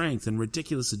increased strength and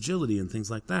ridiculous agility and things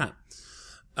like that.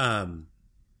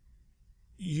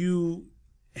 You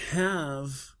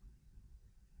have,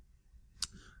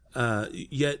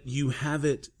 yet you have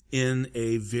it in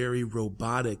a very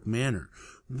robotic manner,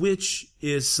 which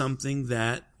is something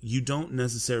that you don't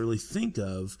necessarily think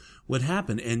of would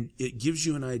happen. And it gives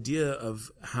you an idea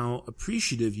of how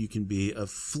appreciative you can be of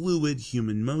fluid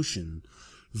human motion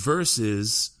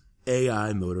versus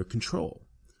AI motor control.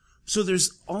 So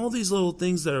there's all these little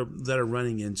things that are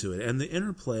running into it, and the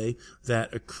interplay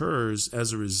that occurs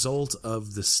as a result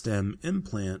of the STEM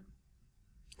implant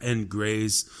and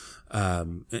Gray's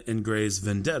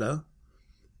vendetta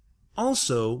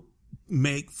also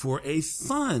make for a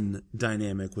fun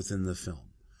dynamic within the film.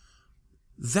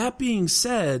 That being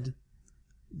said,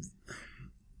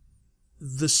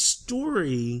 the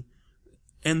story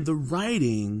and the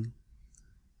writing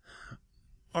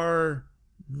are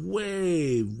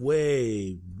way,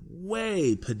 way,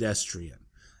 way pedestrian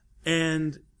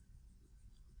and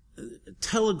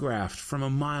telegraphed from a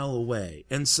mile away.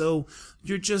 And so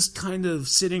you're just kind of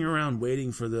sitting around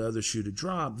waiting for the other shoe to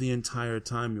drop the entire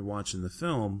time you're watching the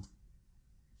film.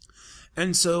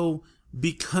 And so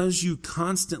because you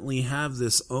constantly have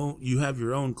you have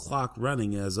your own clock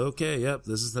running as, okay, yep,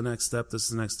 this is the next step, this is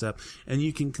the next step, and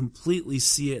you can completely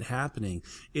see it happening.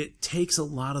 It takes a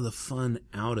lot of the fun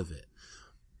out of it.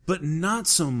 But not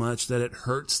so much that it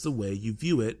hurts the way you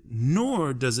view it,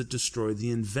 nor does it destroy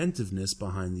the inventiveness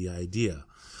behind the idea.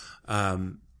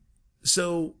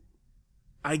 So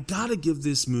I gotta give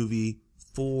this movie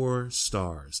 4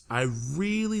 stars. I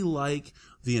really like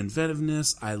the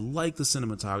inventiveness. I like the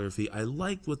cinematography. I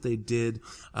liked what they did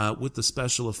with the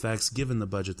special effects, given the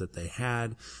budget that they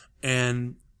had.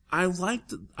 And I liked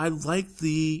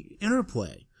the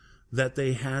interplay that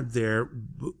they had there,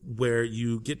 where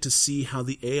you get to see how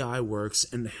the AI works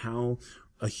and how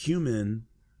a human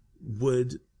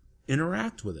would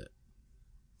interact with it.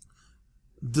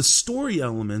 The story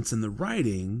elements and the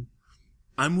writing,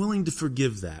 I'm willing to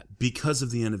forgive that because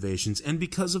of the innovations and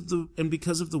because of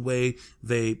the way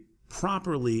they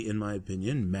properly, in my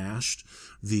opinion, mashed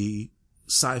the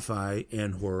sci-fi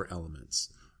and horror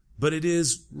elements. But it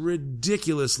is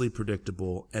ridiculously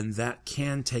predictable, and that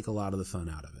can take a lot of the fun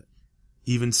out of it.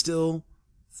 Even still,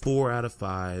 4 out of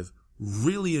 5.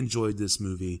 Really enjoyed this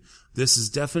movie. This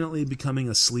is definitely becoming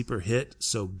a sleeper hit,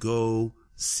 so go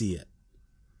see it.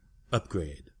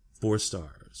 Upgrade. 4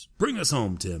 stars. Bring us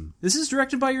home, Tim. This is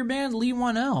directed by your man, Leigh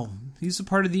Whannell. He's a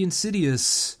part of the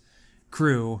Insidious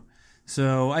crew.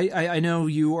 So I know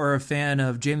you are a fan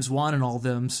of James Wan and all of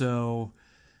them, so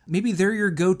maybe they're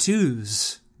your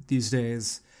go-tos these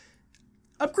days.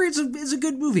 Upgrade is a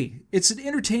good movie. It's an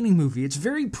entertaining movie. It's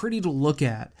very pretty to look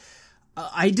at.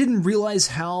 I didn't realize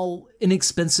how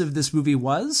inexpensive this movie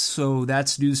was, so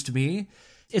that's news to me.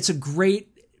 It's a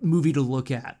great movie to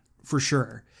look at, for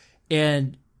sure.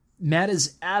 And Matt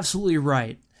is absolutely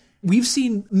right. We've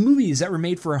seen movies that were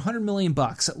made for $100 million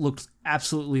that looked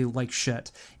absolutely like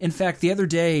shit. In fact, the other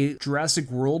day, Jurassic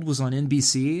World was on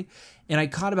NBC, and I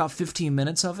caught about 15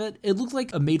 minutes of it. It looked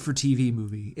like a made-for-TV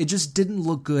movie. It just didn't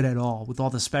look good at all with all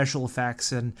the special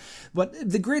effects. But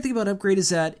the great thing about Upgrade is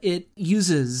that it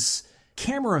uses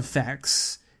camera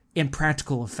effects and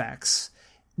practical effects,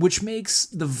 which makes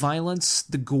the violence,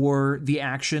 the gore, the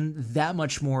action that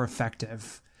much more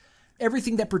effective.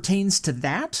 Everything that pertains to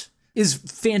that is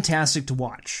fantastic to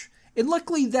watch. And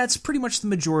luckily, that's pretty much the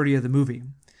majority of the movie.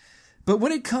 But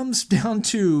when it comes down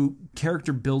to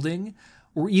character building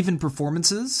or even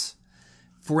performances,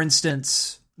 for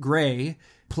instance, Gray,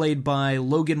 played by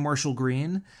Logan Marshall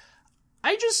Green,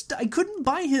 I couldn't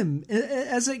buy him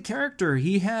as a character.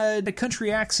 He had a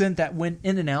country accent that went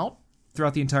in and out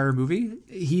throughout the entire movie.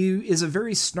 He is a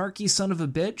very snarky son of a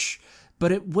bitch,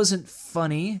 but it wasn't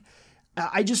funny.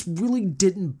 I just really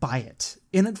didn't buy it.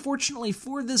 And unfortunately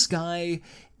for this guy,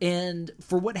 and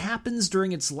for what happens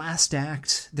during its last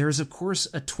act, there's of course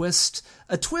a twist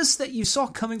that you saw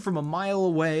coming from a mile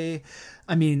away.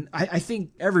 I mean, I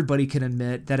think everybody can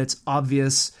admit that it's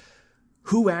obvious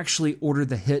who actually ordered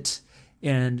the hit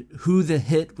and who the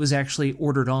hit was actually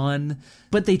ordered on,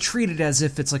 but they treat it as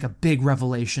if it's like a big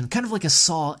revelation, kind of like a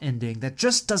Saw ending that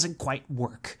just doesn't quite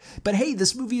work. But hey,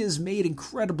 this movie is made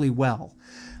incredibly well.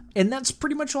 And that's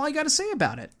pretty much all I got to say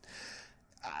about it.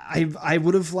 I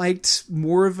would have liked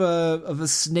more of a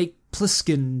Snake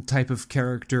Plissken type of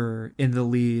character in the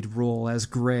lead role as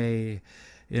Gray.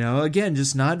 You know, again,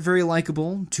 just not very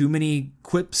likable. Too many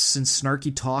quips and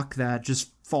snarky talk that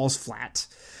just falls flat.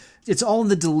 It's all in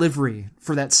the delivery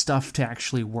for that stuff to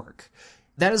actually work.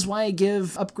 That is why I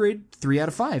give Upgrade 3 out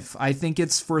of 5. I think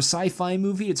it's, for a sci-fi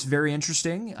movie, it's very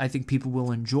interesting. I think people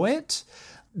will enjoy it.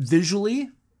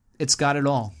 Visually, it's got it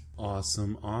all.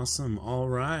 Awesome. All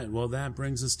right. Well, that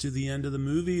brings us to the end of the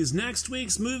movies. Next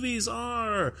week's movies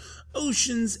are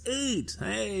Ocean's 8.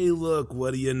 Hey, look,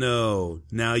 what do you know?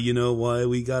 Now you know why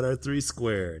we got our 3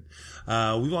 squared.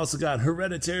 We've also got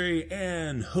Hereditary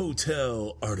and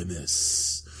Hotel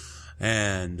Artemis.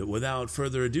 And without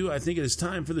further ado, I think it is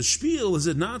time for the spiel, is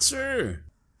it not, sir?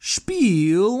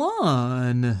 Spiel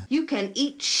on. You can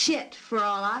eat shit for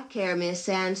all I care, Miss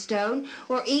Sandstone,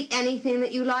 or eat anything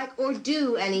that you like, or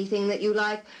do anything that you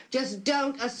like. Just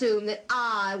don't assume that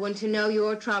I want to know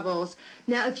your troubles.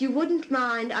 Now, if you wouldn't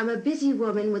mind, I'm a busy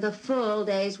woman with a full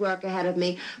day's work ahead of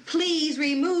me. Please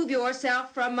remove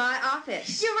yourself from my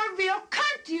office. You're a real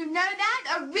cunt, you know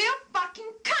that? A real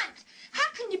fucking cunt.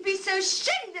 How can you be so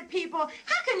shitty to people?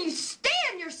 How can you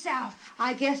stand yourself?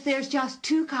 I guess there's just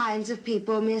two kinds of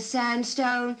people, Miss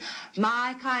Sandstone.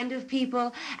 My kind of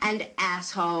people and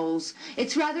assholes.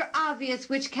 It's rather obvious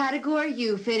which category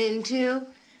you fit into.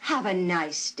 Have a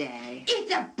nice day. Eat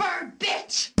the bird,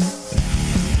 bitch!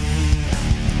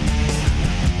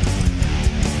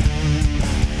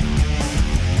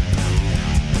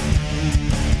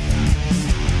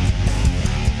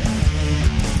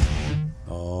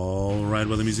 Alright,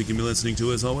 well, the music you've been listening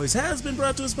to, as always, has been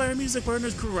brought to us by our music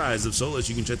partners, Cries of Solace.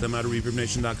 You can check them out at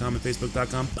ReverbNation.com and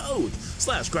Facebook.com, both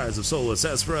 /Cries of Solace.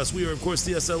 As for us, we are, of course,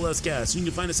 the SLS Cast. You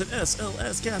can find us at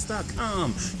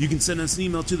SLScast.com. You can send us an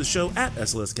email to the show at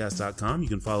SLScast.com. You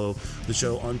can follow the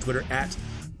show on Twitter at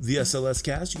the SLS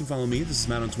Cast. You can follow me. This is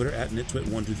Matt on Twitter at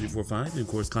NitTwit12345. And of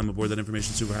course, climb aboard that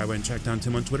information superhighway and track down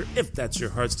Tim on Twitter if that's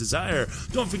your heart's desire.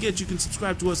 Don't forget you can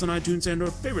subscribe to us on iTunes and or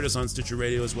favorite us on Stitcher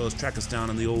Radio, as well as track us down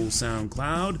on the old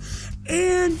SoundCloud.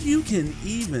 And you can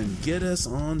even get us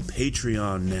on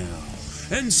Patreon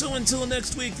now. And so until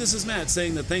next week, this is Matt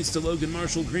saying that thanks to Logan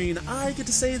Marshall Green, I get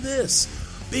to say this: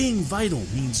 being vital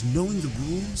means knowing the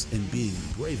rules and being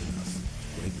brave enough.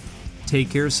 Take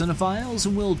care, cinephiles,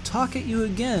 and we'll talk at you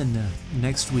again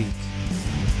next week.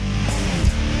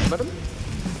 Madam,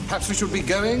 perhaps we should be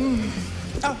going.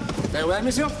 Ah, farewell,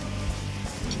 monsieur.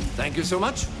 Thank you so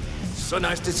much. So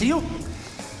nice to see you.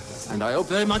 And I hope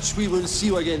very much we will see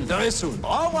you again very soon.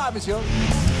 Au revoir, monsieur.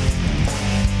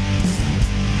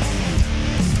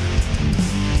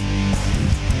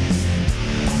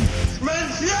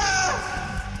 Monsieur!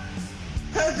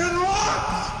 Has been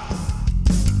locked!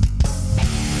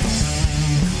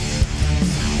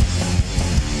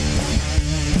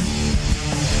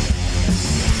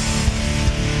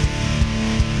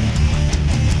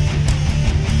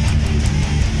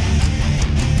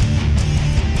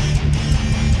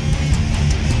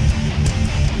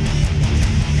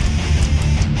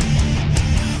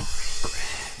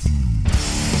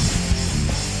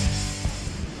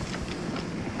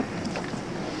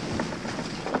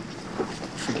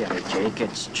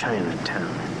 It's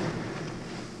Chinatown.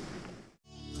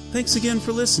 Thanks again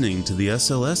for listening to the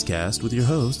SLS Cast with your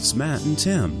hosts, Matt and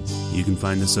Tim. You can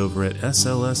find us over at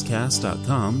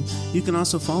slscast.com. You can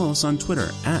also follow us on Twitter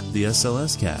at the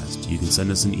SLS Cast. You can send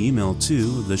us an email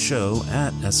to the show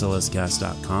at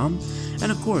slscast.com.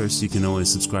 And of course, you can always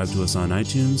subscribe to us on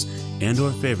iTunes and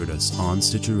or favorite us on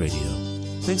Stitcher Radio.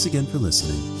 Thanks again for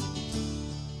listening.